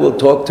God will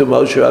talk to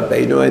Moshe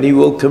Rabbeinu, and He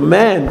will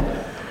command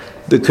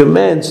the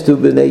commands to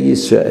Bnei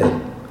Yisrael.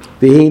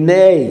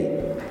 V'hinei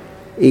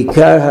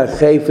ikar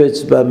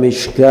hachefetz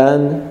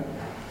b'mishkan.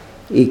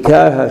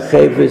 Ikar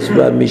hachefetz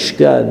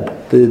b'mishkan,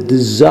 the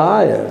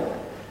desire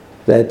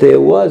that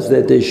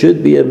there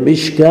should be a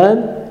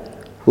mishkan,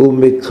 hu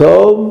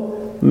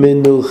mikom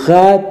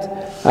menuchat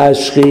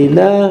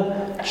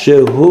hashchina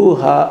shehu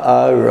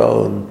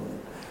ha'aron,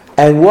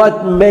 And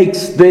what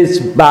makes this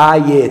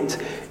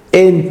bayit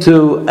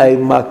into a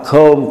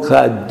makom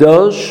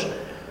kadosh?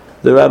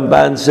 The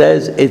Ramban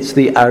says it's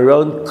the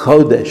Aron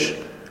Kodesh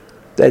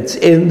that's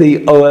in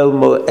the Ohel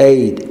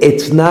Moed.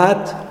 It's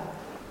not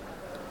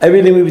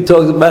everything we've been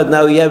talking about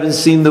now. You haven't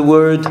seen the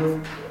word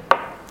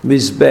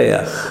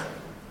Mizbeach,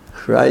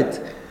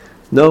 right?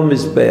 No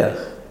Mizbeach.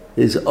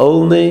 There's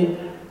only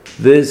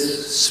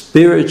this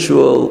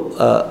spiritual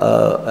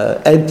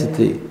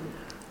entity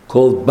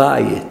called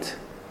Bayit,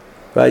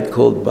 right?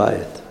 Called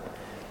Bayit.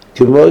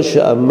 K'mo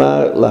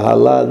she'amar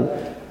lahalan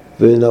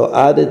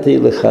v'no'adati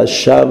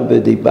l'chasham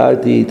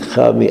v'dibarti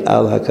itcha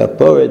mi'al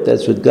hakaporet.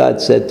 That's what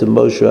God said to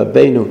Moshe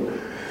Rabbeinu.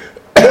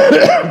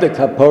 The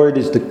kaporet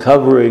is the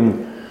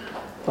covering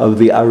of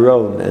the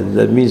Aron, and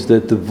that means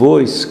that the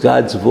voice,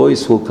 God's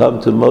voice, will come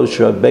to Moshe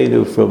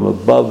Rabbeinu from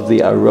above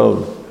the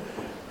Aron,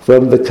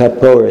 from the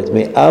kaporet,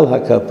 mi'al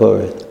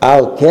hakaporet.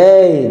 Al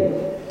kein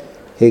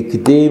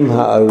hikdim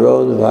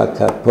ha'aron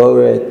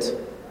v'hakaporet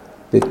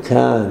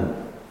b'kan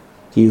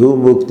ki hu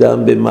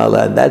mukdam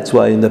b'mala. And that's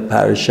why in the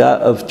parasha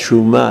of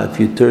Truma, if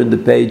you turn the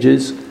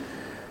pages,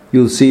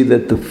 you'll see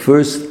that the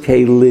first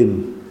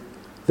kelim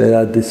that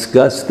are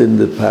discussed in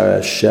the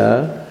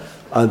parasha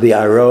are the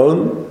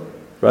Aron,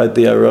 right?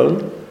 The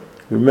Aron.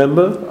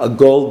 Remember? A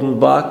golden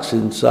box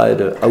inside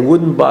a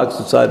wooden box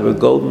inside of a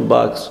golden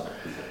box.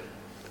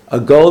 A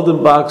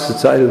golden box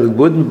inside of a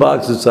wooden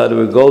box inside of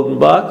a golden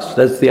box.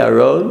 That's the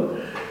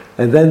Aron.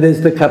 And then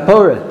there's the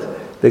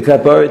kaporet. The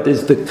kaporet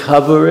is the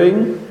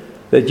covering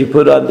that you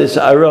put on this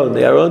Aron.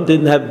 The Aron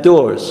didn't have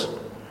doors.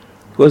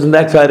 It wasn't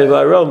that kind of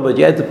Aron, but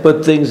you had to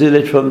put things in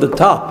it from the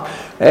top.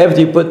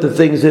 After you put the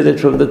things in it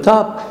from the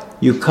top,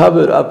 you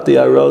covered up the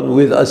Aron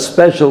with a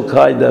special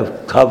kind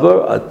of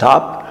cover, a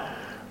top,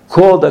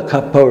 called a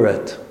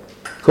kaporet.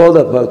 Called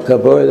a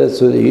kaporet, that's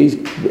what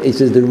he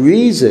says the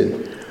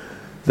reason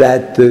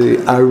that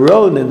the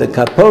Aron and the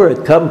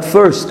kaporet come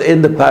first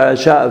in the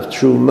parasha of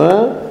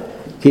Truma,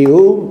 ki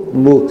hu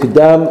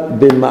mukdam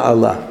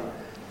b'ma'ala.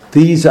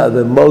 These are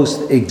the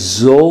most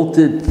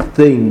exalted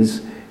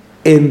things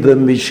in the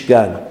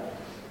Mishkan.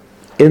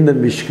 In the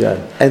Mishkan.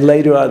 And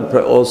later on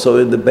also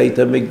in the Beit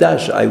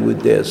HaMikdash, I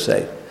would dare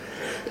say.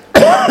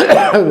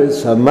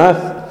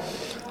 Samach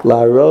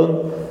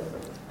la'aron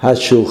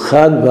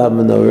hashulchan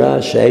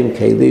v'amenorah she'em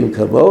kelim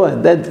kamo.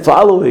 And then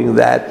following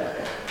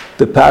that,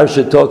 the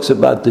parasha talks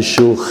about the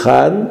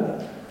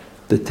shulchan,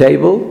 the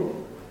table,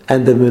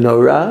 and the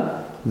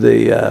menorah,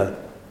 the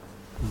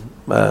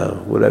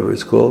whatever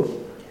it's called.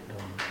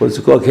 What's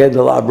it called?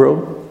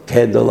 Candelabrum.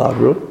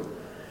 Candelabrum.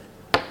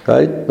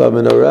 Right?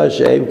 V'amenorah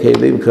she'em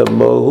kelim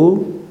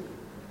kamohu.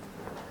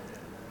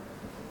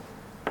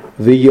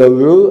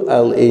 V'yoru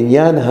al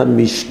inyan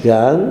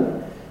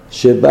hamishkan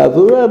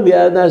shebavuram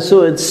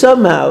yanasu. And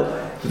somehow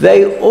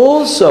they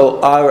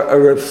also are a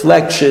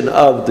reflection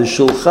of the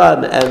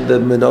shulchan and the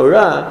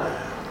menorah,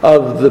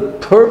 of the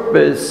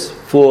purpose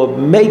for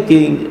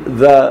making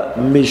the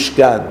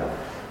mishkan.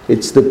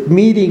 It's the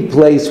meeting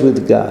place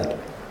with God.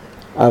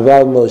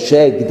 Aval Moshe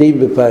הקדים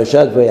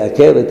בפרשת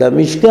ויקל את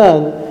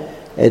המשכן,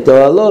 את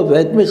אוהלו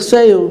ואת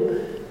מכסהו,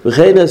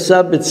 וכן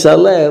עשה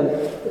בצלאל.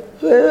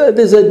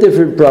 There's a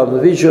different problem.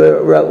 Or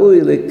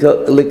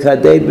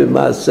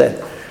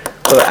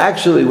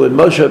actually, when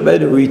Moshe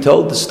Rabbeinu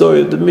retold the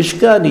story of the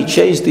Mishkan, he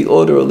changed the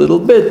order a little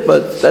bit,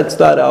 but that's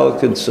not our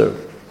concern.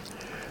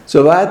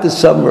 So if I had to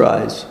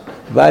summarize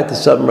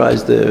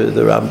the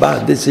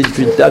Ramban, this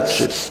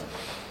introduction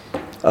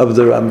of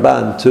the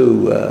Ramban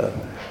to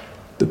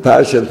the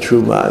parasha of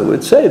Truma, I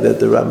would say that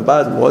the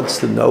Ramban wants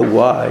to know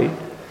why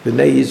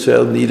Bnei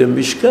Yisrael need a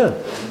Mishkan.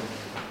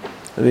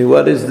 I mean,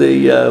 what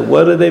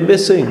are they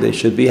missing? They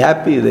should be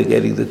happy. They're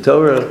getting the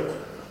Torah.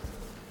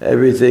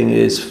 Everything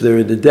is. They're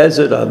in the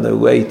desert on their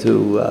way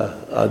to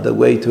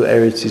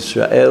Eretz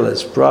Yisrael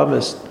as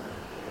promised.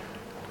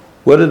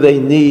 What do they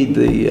need?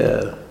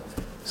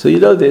 So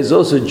there's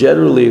also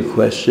generally a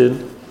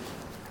question.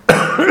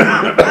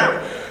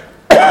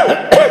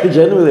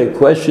 Generally, a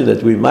question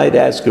that we might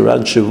ask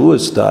around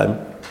Shavuos time,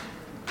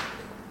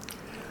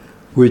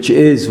 which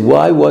is,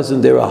 why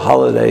wasn't there a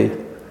holiday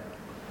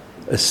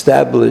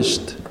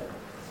established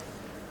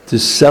to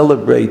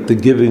celebrate the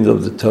giving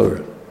of the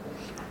Torah?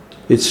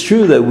 It's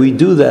true that we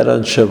do that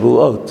on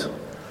Shavuot,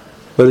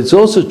 but it's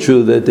also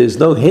true that there's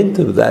no hint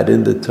of that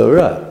in the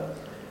Torah.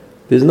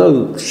 There's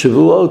no,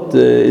 Shavuot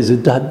is a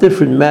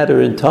different matter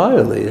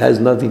entirely. It has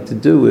nothing to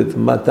do with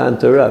Matan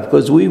Torah. Of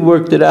course, we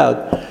worked it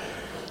out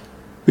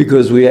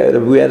because we had a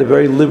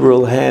very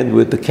liberal hand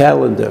with the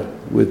calendar,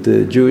 with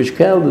the Jewish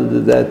calendar,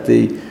 that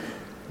the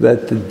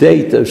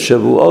date of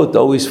Shavuot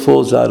always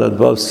falls out on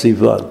Vav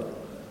Sivan.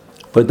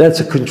 But that's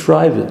a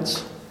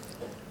contrivance.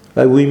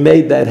 Right? We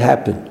made that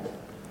happen.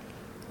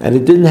 And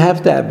it didn't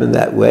have to happen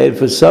that way. And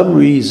for some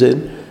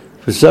reason,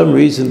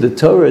 the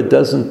Torah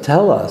doesn't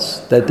tell us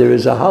that there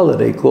is a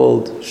holiday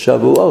called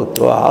Shavuot,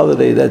 or a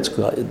holiday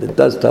that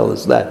does tell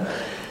us that.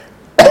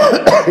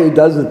 It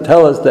doesn't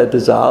tell us that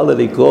there's a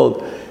holiday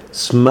called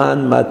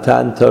Zman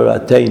Matan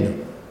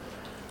Toratenu,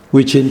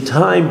 which in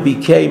time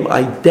became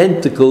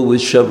identical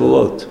with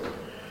Shavuot.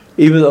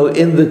 even though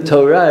in the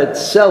Torah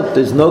itself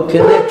there's no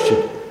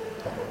connection.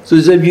 So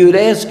if you would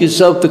ask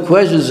yourself the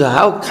question, so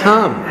how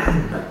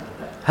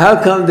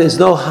come there's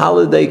no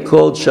holiday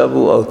called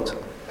Shavuot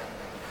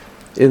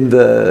in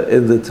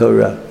the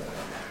Torah?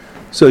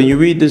 So you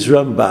read this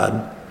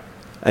Ramban,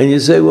 and you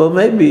say, well,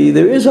 maybe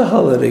there is a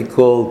holiday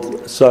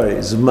called,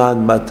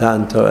 Zman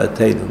Matan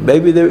Toratenu.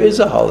 Maybe there is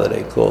a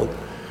holiday called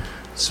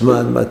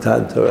Zman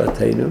Matan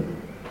Toratenu.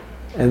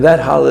 And that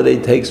holiday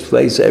takes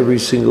place every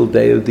single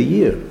day of the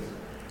year,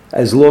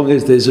 as long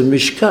as there's a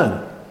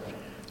Mishkan,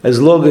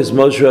 as long as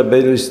Moshe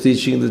Rabbeinu is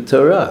teaching the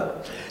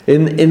Torah.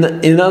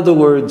 In other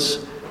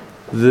words,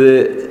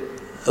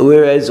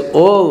 whereas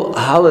all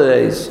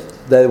holidays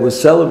that were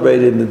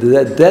celebrated in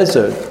the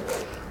desert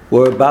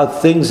were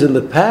about things in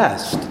the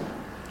past,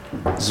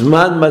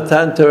 Zman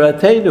Matan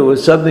Toratenu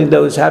was something that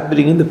was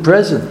happening in the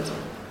present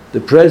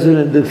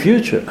and the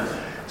future.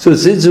 So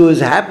since it was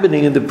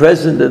happening in the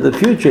present and the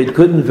future, it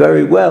couldn't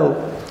very well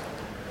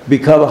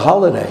become a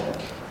holiday.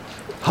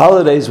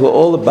 Holidays were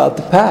all about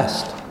the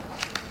past,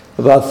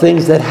 about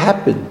things that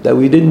happened that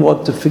we didn't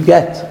want to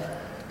forget.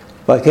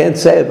 But I can't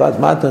say about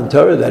Matan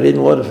Torah that I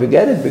didn't want to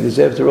forget it, because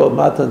after all,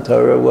 Matan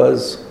Torah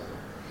was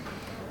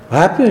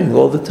happening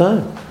all the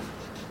time.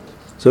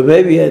 So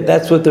maybe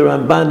that's what the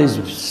Ramban is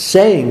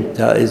saying,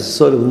 is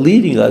sort of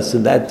leading us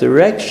in that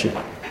direction.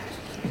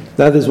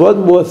 Now there's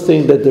one more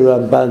thing that the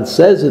Ramban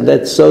says, and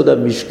that's Soda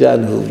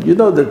Mishkanhu. You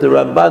know that the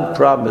Ramban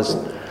promised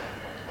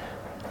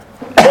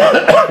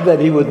that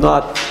he would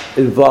not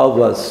involve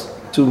us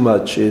too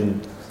much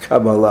in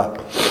Kabbalah.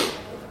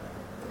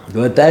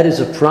 But that is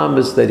a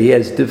promise that he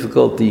has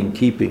difficulty in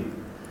keeping.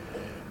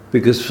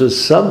 Because for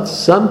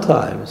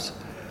sometimes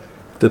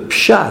the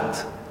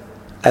Pshat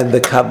and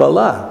the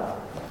Kabbalah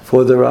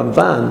for the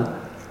Ramban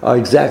are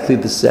exactly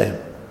the same.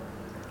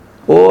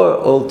 Or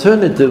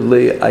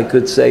alternatively, I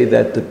could say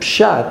that the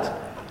Pshat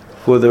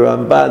for the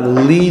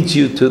Ramban leads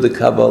you to the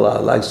Kabbalah,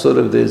 like sort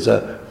of there's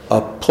a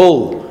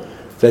pull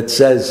that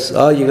says,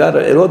 in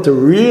order to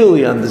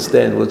really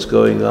understand what's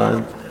going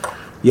on,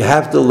 you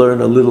have to learn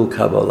a little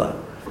Kabbalah.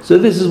 So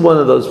this is one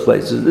of those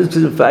places. This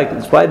is, in fact,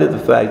 in spite of the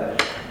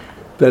fact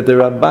that the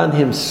Ramban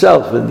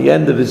himself, in the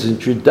end of his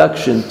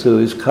introduction to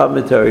his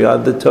commentary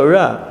on the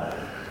Torah,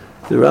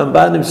 the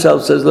Ramban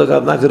himself says, look,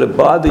 I'm not going to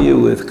bother you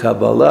with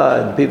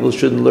Kabbalah, and people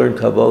shouldn't learn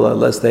Kabbalah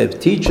unless they have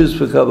teachers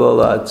for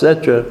Kabbalah,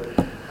 etc.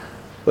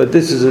 But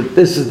this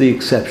is the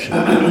exception,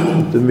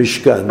 the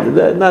Mishkan.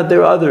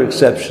 There are other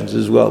exceptions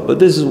as well, but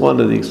this is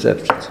one of the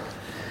exceptions.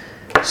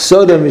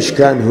 Soda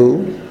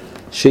Mishkanhu,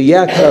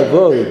 Sheya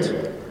Kavod.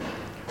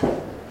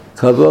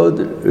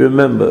 Kavod,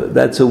 remember,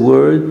 that's a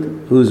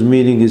word whose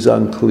meaning is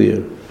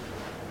unclear.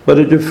 But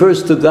it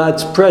refers to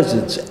God's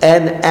presence.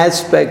 An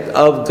aspect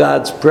of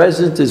God's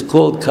presence is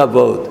called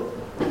kavod.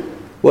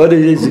 What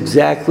it is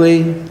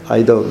exactly,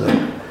 I don't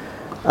know.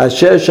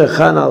 Asher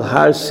shachan al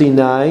har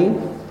Sinai,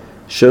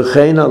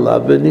 shochen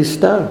alav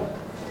b'nistar.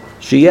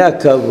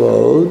 Sheyeh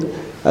kavod,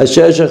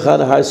 asher shachan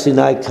al har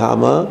Sinai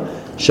kama,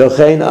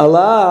 shochen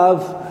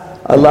alav.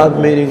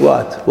 Alav meaning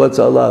what? What's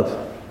alav?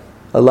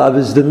 Alav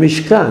is the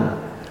Mishkan.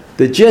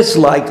 That just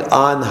like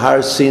on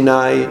Har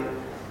Sinai,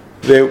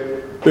 there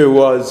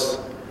was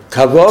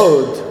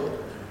kavod,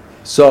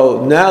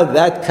 so now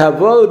that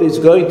kavod is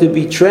going to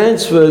be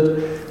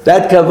transferred.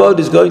 That kavod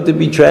is going to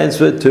be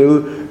transferred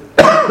to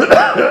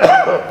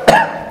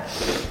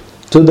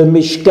the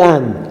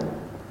Mishkan.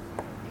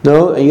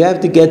 No, you have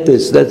to get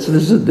this. This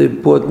is the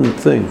important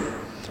thing.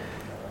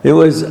 It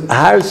was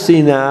Har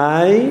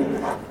Sinai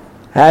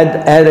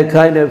had a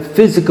kind of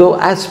physical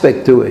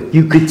aspect to it.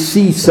 You could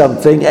see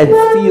something and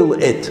feel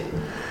it,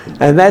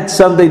 and that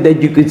something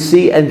that you could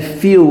see and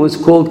feel was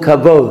called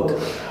kavod.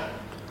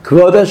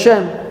 Kvod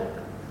Hashem.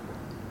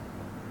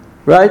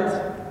 Right?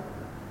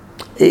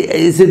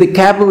 You see, the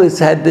Kabbalists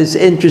had this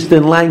interest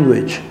in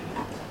language.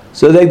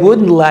 So they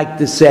wouldn't like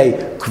to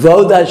say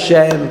Kvod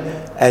Hashem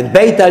and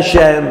Beit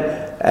Hashem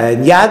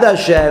and Yad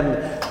Hashem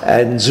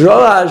and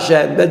Zroa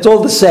Hashem. That's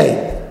all the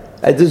same.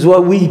 That is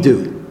what we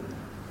do.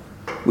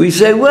 We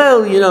say,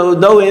 well,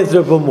 no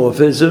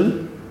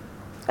anthropomorphism.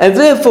 And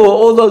therefore,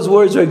 all those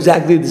words are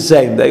exactly the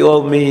same. They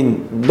all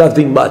mean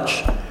nothing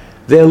much.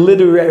 They're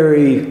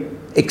literary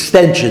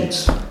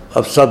extensions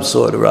of some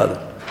sort or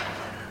other.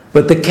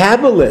 But the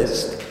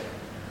Kabbalists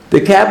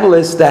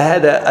that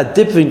had a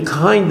different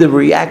kind of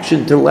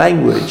reaction to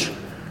language.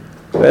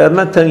 Right? I'm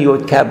not telling you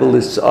what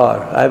Kabbalists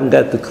are. I haven't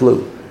got the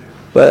clue.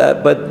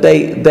 But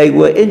they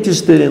were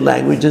interested in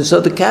language, and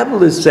so the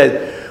Kabbalists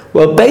said,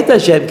 well, Beit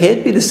Hashem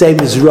can't be the same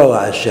as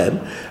Roa Hashem,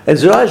 and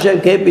Zroa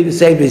Hashem can't be the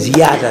same as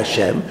Yad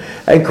Hashem,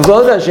 and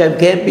Kvod Hashem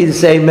can't be the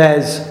same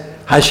as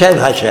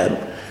Hashem.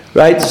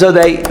 Right? So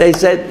they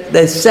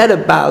set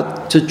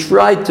about to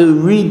try to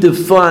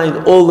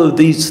redefine all of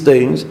these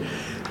things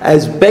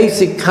as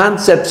basic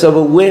concepts of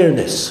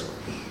awareness.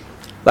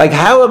 Like,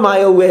 how am I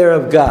aware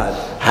of God?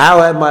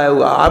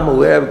 I'm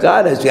aware of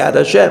God as Yad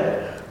Hashem.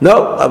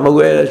 No, I'm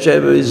aware of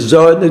Hashem as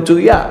Zohar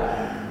Netuyah.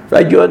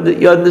 Right? You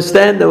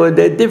understand that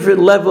there are different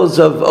levels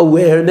of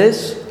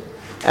awareness,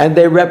 and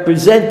they're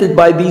represented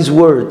by these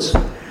words.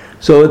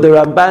 So what the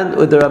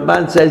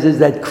Ramban says is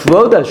that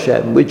Kvod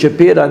Hashem, which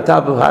appeared on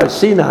top of Har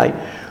Sinai,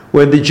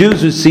 when the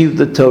Jews received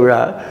the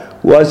Torah,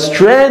 was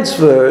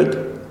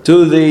transferred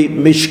to the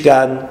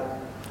Mishkan,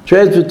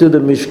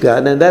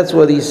 and that's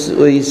what he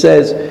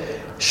says,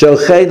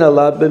 Shochein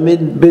Allah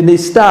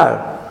b'nistar.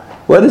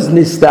 What is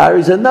nistar?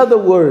 Is another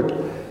word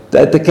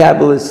that the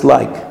Kabbalists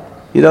like.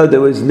 You know,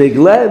 there was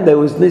nigla and there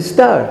was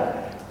nistar.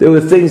 There were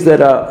things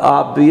that are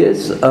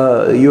obvious,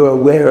 you're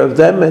aware of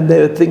them, and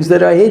there are things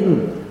that are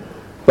hidden.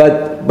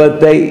 But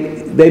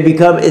they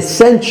become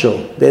essential.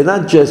 They're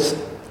not just,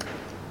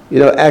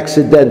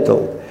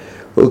 accidental.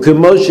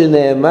 U'kemoshe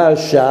ne'emar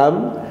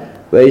sham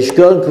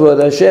ve'ishkon kvod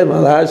Hashem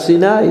al Har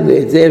Sinai.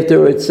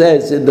 After it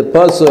says in the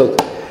pasuk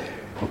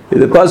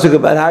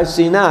about Har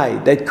Sinai,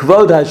 that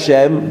Kvod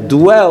Hashem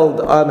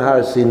dwelled on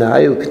Har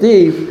Sinai.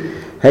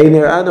 Uktiv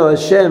heiner anu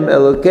Hashem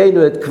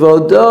Elokeinu et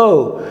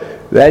Kvodo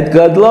ve'et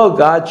Gadlo.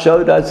 God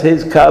showed us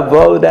His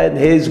kavod and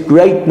His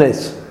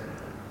greatness.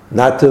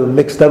 Not to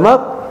mix them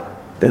up.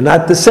 They're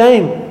not the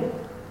same,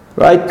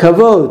 right?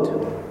 Kavod.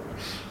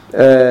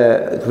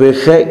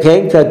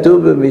 V'chein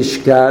katuv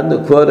b'mishkan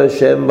u'kvod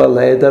Hashem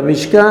balei et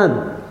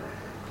hamishkan.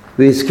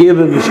 V'izkir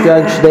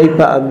b'mishkan shnei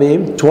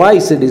pa'amim.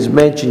 Twice it is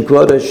mentioned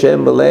kvod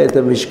Hashem balei et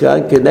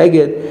hamishkan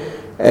keneged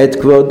et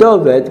kvodo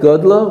ve'et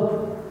godlo.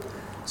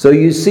 So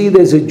you see,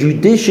 there's a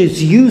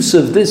judicious use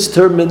of this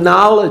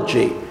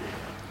terminology,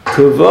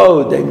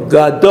 kavod and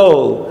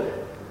gadol,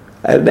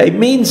 and they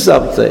mean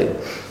something.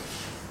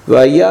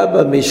 V'haya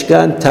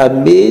b'mishkan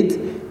tamid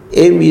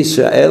im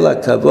Yisrael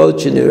hakavod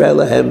shenireh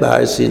lahem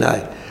b'Har Sinai.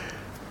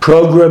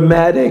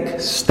 Programmatic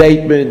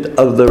statement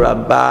of the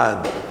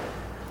Ramban.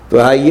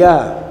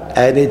 V'haya,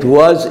 and it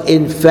was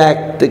in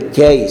fact the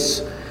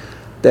case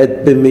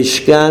that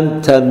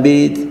b'mishkan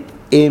tamid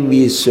im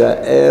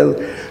Yisrael,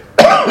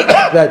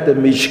 that the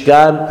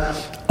Mishkan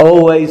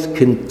always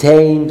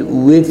contained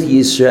with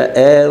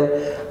Yisrael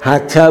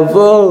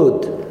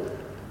hakavod.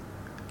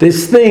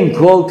 This thing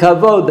called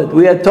kavod that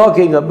we are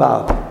talking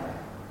about,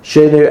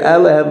 Shenir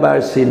Elehem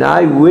Har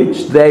Sinai,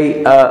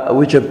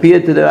 which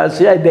appeared to the Har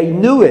Sinai, they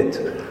knew it.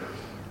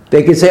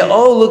 They could say,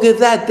 "Oh, look at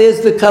that!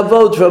 There's the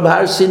kavod from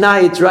Har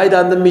Sinai. It's right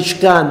on the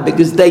Mishkan,"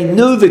 because they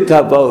knew the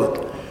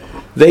kavod.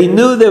 They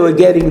knew they were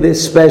getting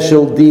this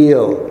special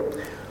deal.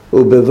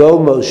 Ubevo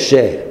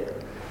Moshe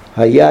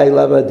Haya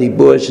Elav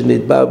Dibur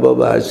Shenidbar Bo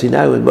Har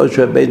Sinai. When Moshe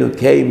Rabbeinu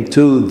came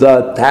to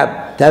the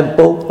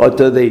temple or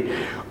to the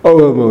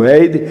Ohel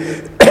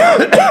Moed,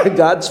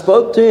 God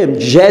spoke to him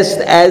just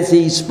as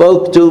He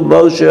spoke to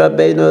Moshe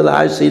Rabbeinu al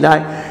Har Sinai.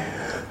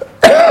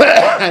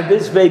 And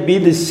this may be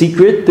the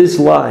secret, this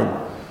line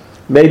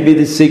may be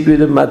the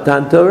secret of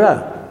Matan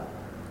Torah.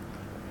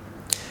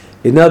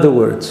 In other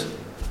words,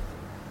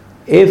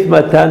 if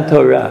Matan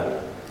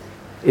Torah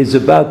is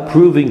about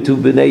proving to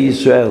Bnei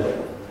Yisrael,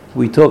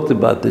 we talked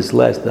about this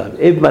last time,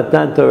 if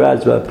Matan Torah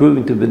is about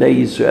proving to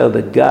Bnei Yisrael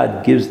that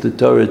God gives the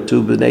Torah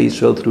to Bnei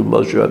Yisrael through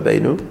Moshe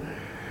Rabbeinu,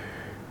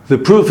 the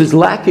proof is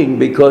lacking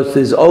because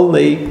there's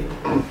only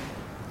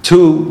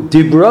 2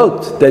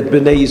 dibrot that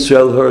Bnei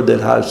Yisrael heard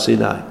at Har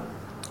Sinai,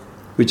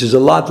 which is a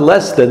lot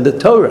less than the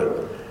Torah.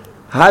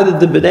 How did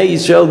the Bnei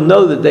Yisrael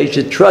know that they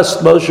should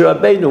trust Moshe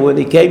Rabbeinu when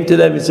he came to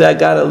them and said, "I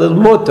got a little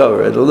more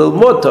Torah, and a little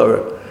more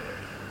Torah"?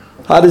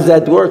 How does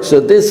that work? So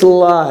this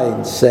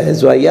line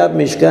says, "Vayab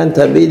Mishkan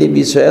Tamid im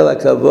Yisrael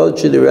hakavod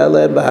shenireh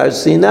lahem b'Har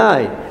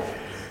Sinai."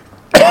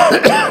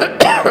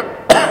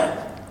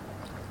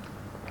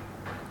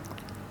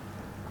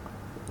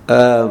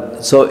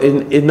 So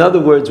in other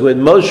words,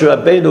 when Moshe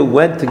Rabbeinu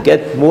went to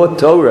get more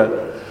Torah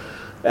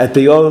at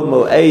the Ohel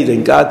Moed,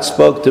 and God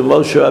spoke to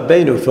Moshe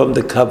Rabbeinu from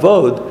the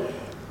kavod,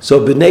 so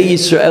Bnei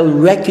Yisrael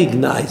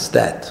recognized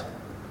that.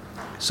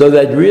 So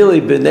that really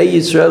Bnei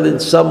Yisrael in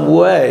some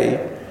way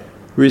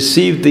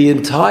received the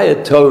entire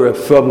Torah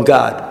from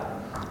God.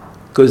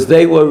 Because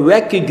they were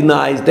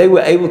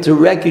able to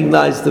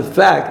recognize the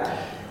fact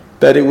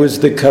that it was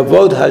the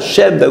kavod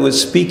Hashem that was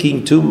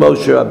speaking to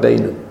Moshe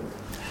Rabbeinu.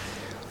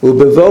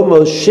 Ubevo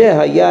Moshe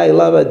haya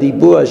elav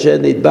adibur asher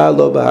nidbar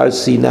lo b'Har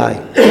Sinai.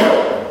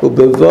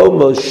 Ubevo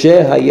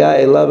Moshe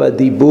haya elav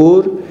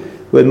adibur.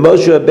 When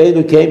Moshe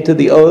Rabbeinu came to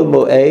the Ohel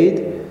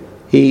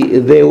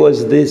Moed, there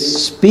was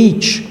this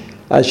speech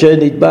asher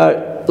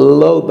nidbar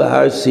lo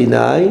b'Har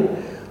Sinai.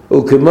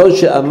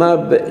 Ukemoshe amar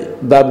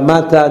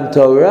b'matan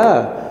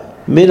Torah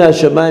min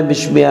hashamayim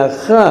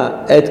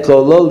b'shmiacha et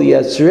kolo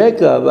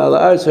liyasreka v'al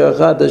ha'aretz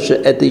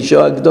harachat et isho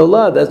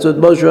hagdolah. That's what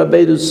Moshe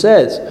Rabbeinu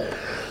says,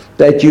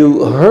 that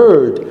you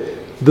heard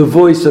the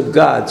voice of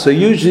God. So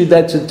usually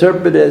that's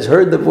interpreted as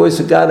heard the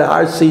voice of God at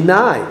Har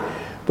Sinai.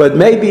 But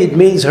maybe it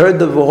means heard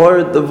the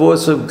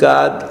voice of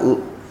God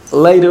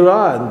later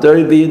on,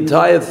 during the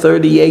entire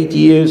 38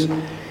 years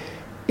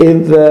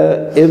in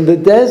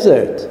the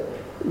desert.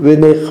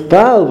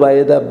 V'nichpal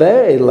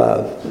v'yedaber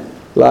elav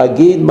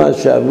la'agid ma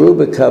she'amru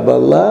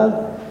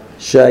b'Kabbalah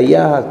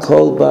shaya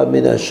hakol ba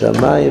min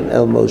hashamayim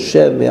el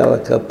Moshe me'al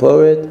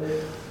hakaporet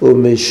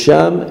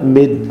u'misham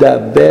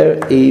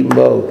middaber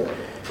imo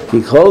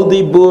ki kol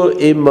dibur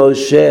im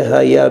Moshe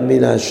haya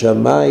min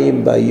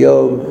hashamayim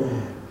bayom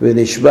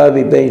ונשמע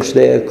מבין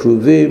שני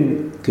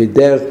הקרובים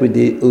כדרך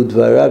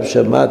ודבריו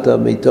שמעת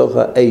מתוך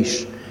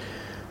האש,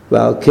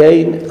 ועל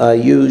כן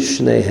היו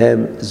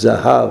שניהם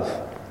זהב.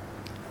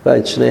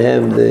 Right,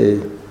 שניהם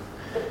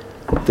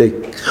the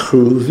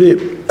kruvim.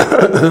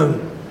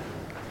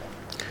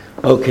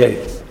 Okay,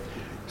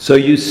 so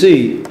you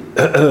see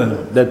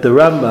that the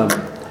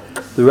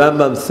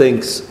Rambam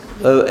thinks,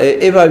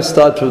 if I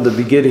start from the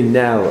beginning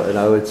now, and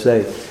I would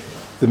say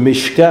the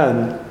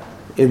Mishkan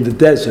in the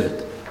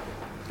desert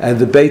and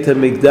the Beit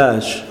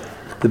HaMikdash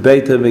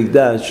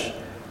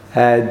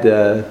had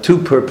two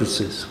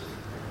purposes.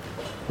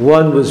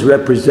 One was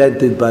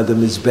represented by the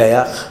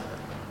Mizbeach,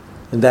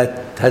 and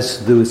that has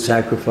to do with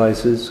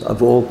sacrifices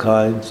of all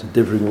kinds,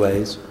 different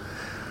ways.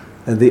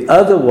 And the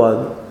other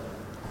one,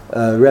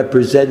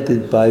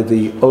 represented by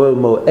the Ohel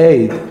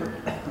Moed,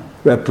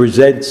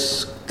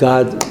 represents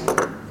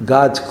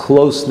God's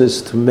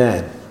closeness to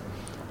man.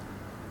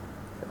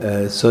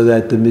 So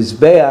that the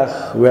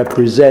Mizbeach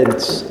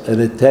represents an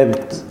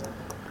attempt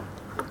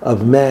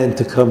of man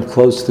to come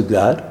close to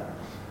God,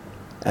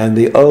 and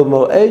the Ohel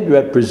Moed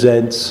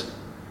represents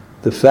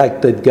the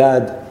fact that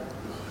God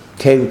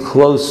came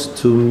close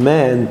to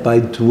man by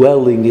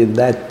dwelling in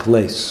that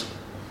place.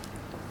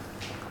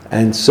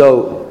 And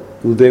so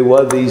there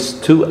were these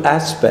two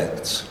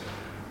aspects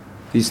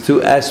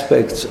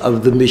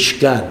of the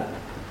Mishkan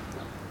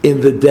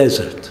in the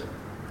desert,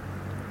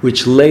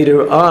 which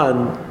later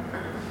on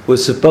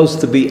was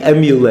supposed to be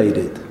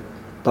emulated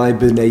by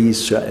Bnei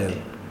Yisrael.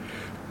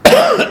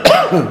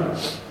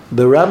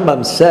 The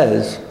Rambam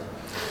says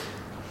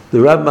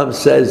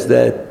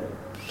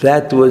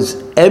that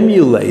was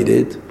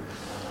emulated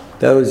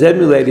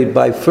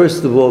by,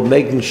 first of all,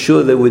 making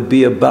sure there would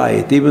be a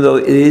bayit. Even though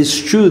it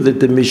is true that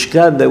the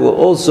Mishkan, there were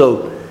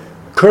also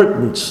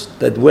curtains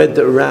that went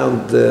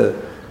around the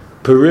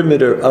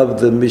perimeter of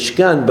the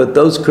Mishkan, but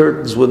those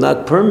curtains were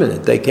not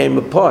permanent. They came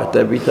apart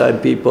every time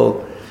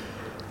people...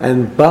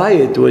 And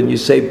bayit, when you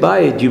say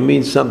bayit, you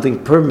mean something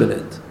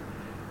permanent.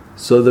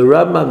 So the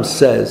Rambam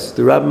says,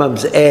 the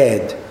Rambam's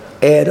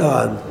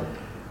add-on,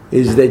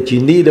 is that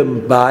you need a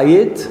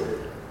bayit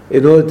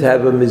in order to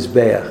have a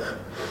mizbeach.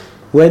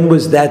 When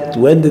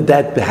did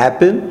that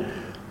happen?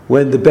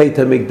 When the Beit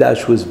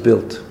HaMikdash was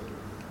built.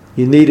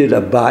 You needed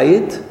a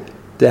bayit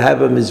to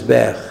have a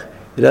mizbeach.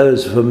 In other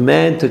words, for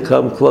man to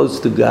come close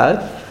to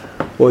God,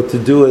 or to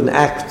do an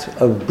act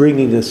of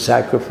bringing a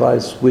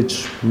sacrifice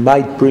which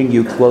might bring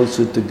you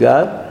closer to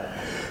God,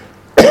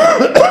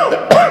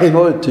 in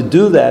order to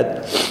do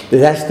that, it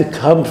has to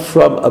come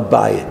from a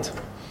bayit.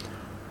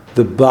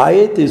 The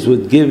bayit is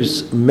what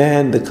gives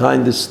man the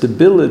kind of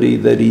stability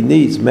that he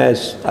needs,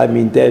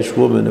 dash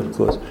woman, of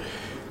course,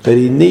 that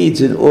he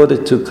needs in order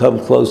to come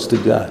close to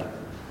God.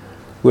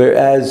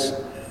 Whereas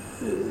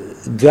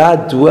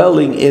God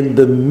dwelling in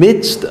the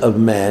midst of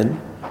man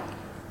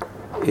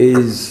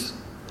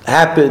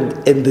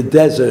happened in the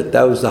desert.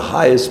 That was the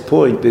highest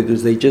point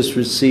because they just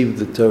received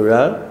the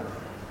Torah.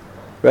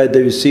 Right?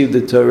 They received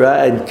the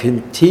Torah and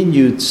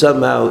continued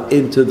somehow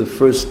into the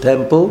first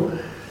temple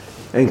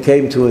and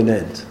came to an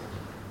end.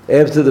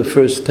 After the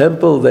first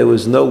temple, there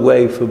was no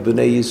way for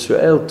Bnei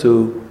Yisrael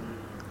to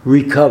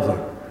recover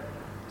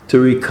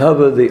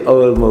the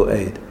Ohel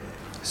Moed.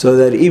 So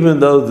that even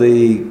though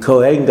the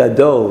Kohen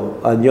Gadol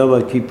on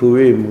Yom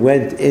Kippurim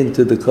went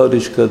into the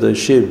Kodesh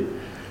Kodashim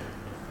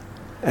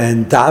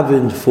and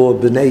davened for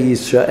Bnei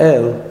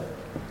Yisrael,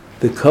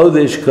 the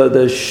Kodesh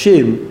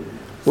Kodashim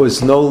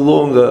was no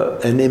longer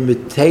an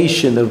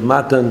imitation of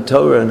Matan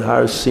Torah and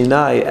Har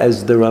Sinai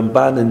as the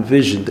Ramban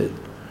envisioned it,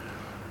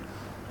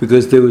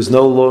 because there was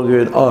no longer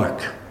an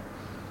ark.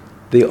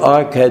 The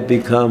ark had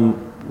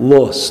become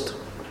lost.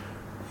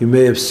 You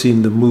may have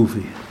seen the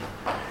movie.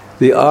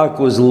 The ark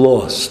was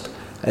lost,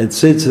 and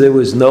since there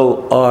was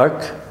no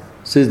ark,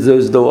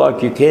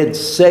 you can't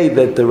say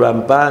that the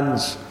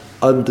Ramban's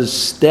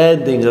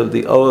understanding of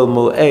the Ohel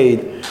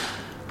Moed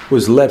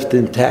was left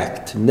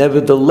intact.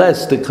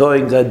 Nevertheless, the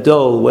Kohen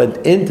Gadol went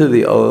into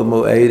the Ohel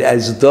Moed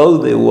as though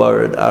there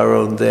were an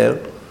Aron there,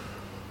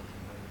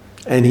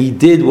 and he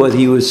did what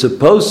he was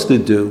supposed to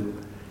do,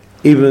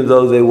 even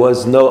though there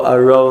was no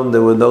Aron,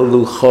 there were no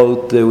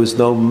Luchot, there was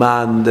no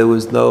Man, there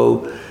was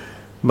no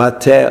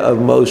Mateh of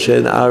Moshe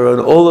and Aaron.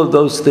 All of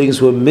those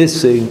things were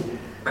missing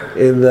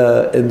in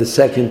the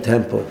second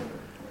temple.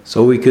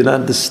 So we can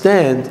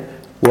understand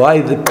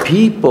why the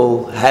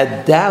people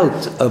had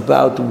doubt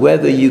about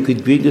whether you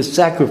could bring a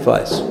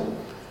sacrifice.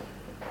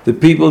 The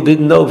people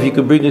didn't know if you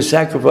could bring a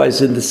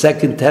sacrifice in the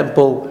second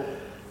temple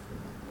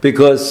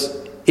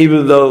because there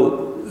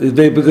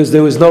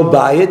was no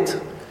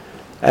bayit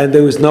and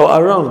there was no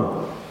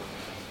Aron.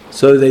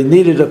 So they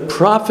needed a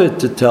prophet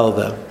to tell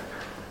them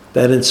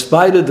that in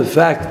spite of the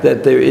fact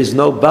that there is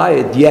no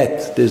bayit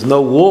yet, there's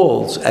no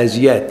walls as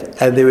yet,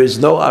 and there is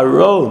no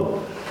Aron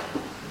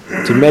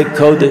to make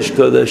Kodesh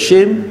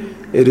Kodashim,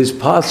 it is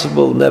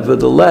possible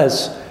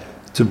nevertheless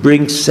to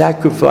bring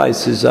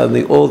sacrifices on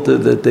the altar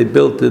that they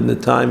built in the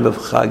time of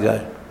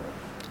Chagai.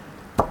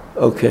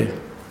 Okay.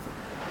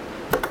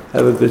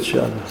 Have a good Shabbos.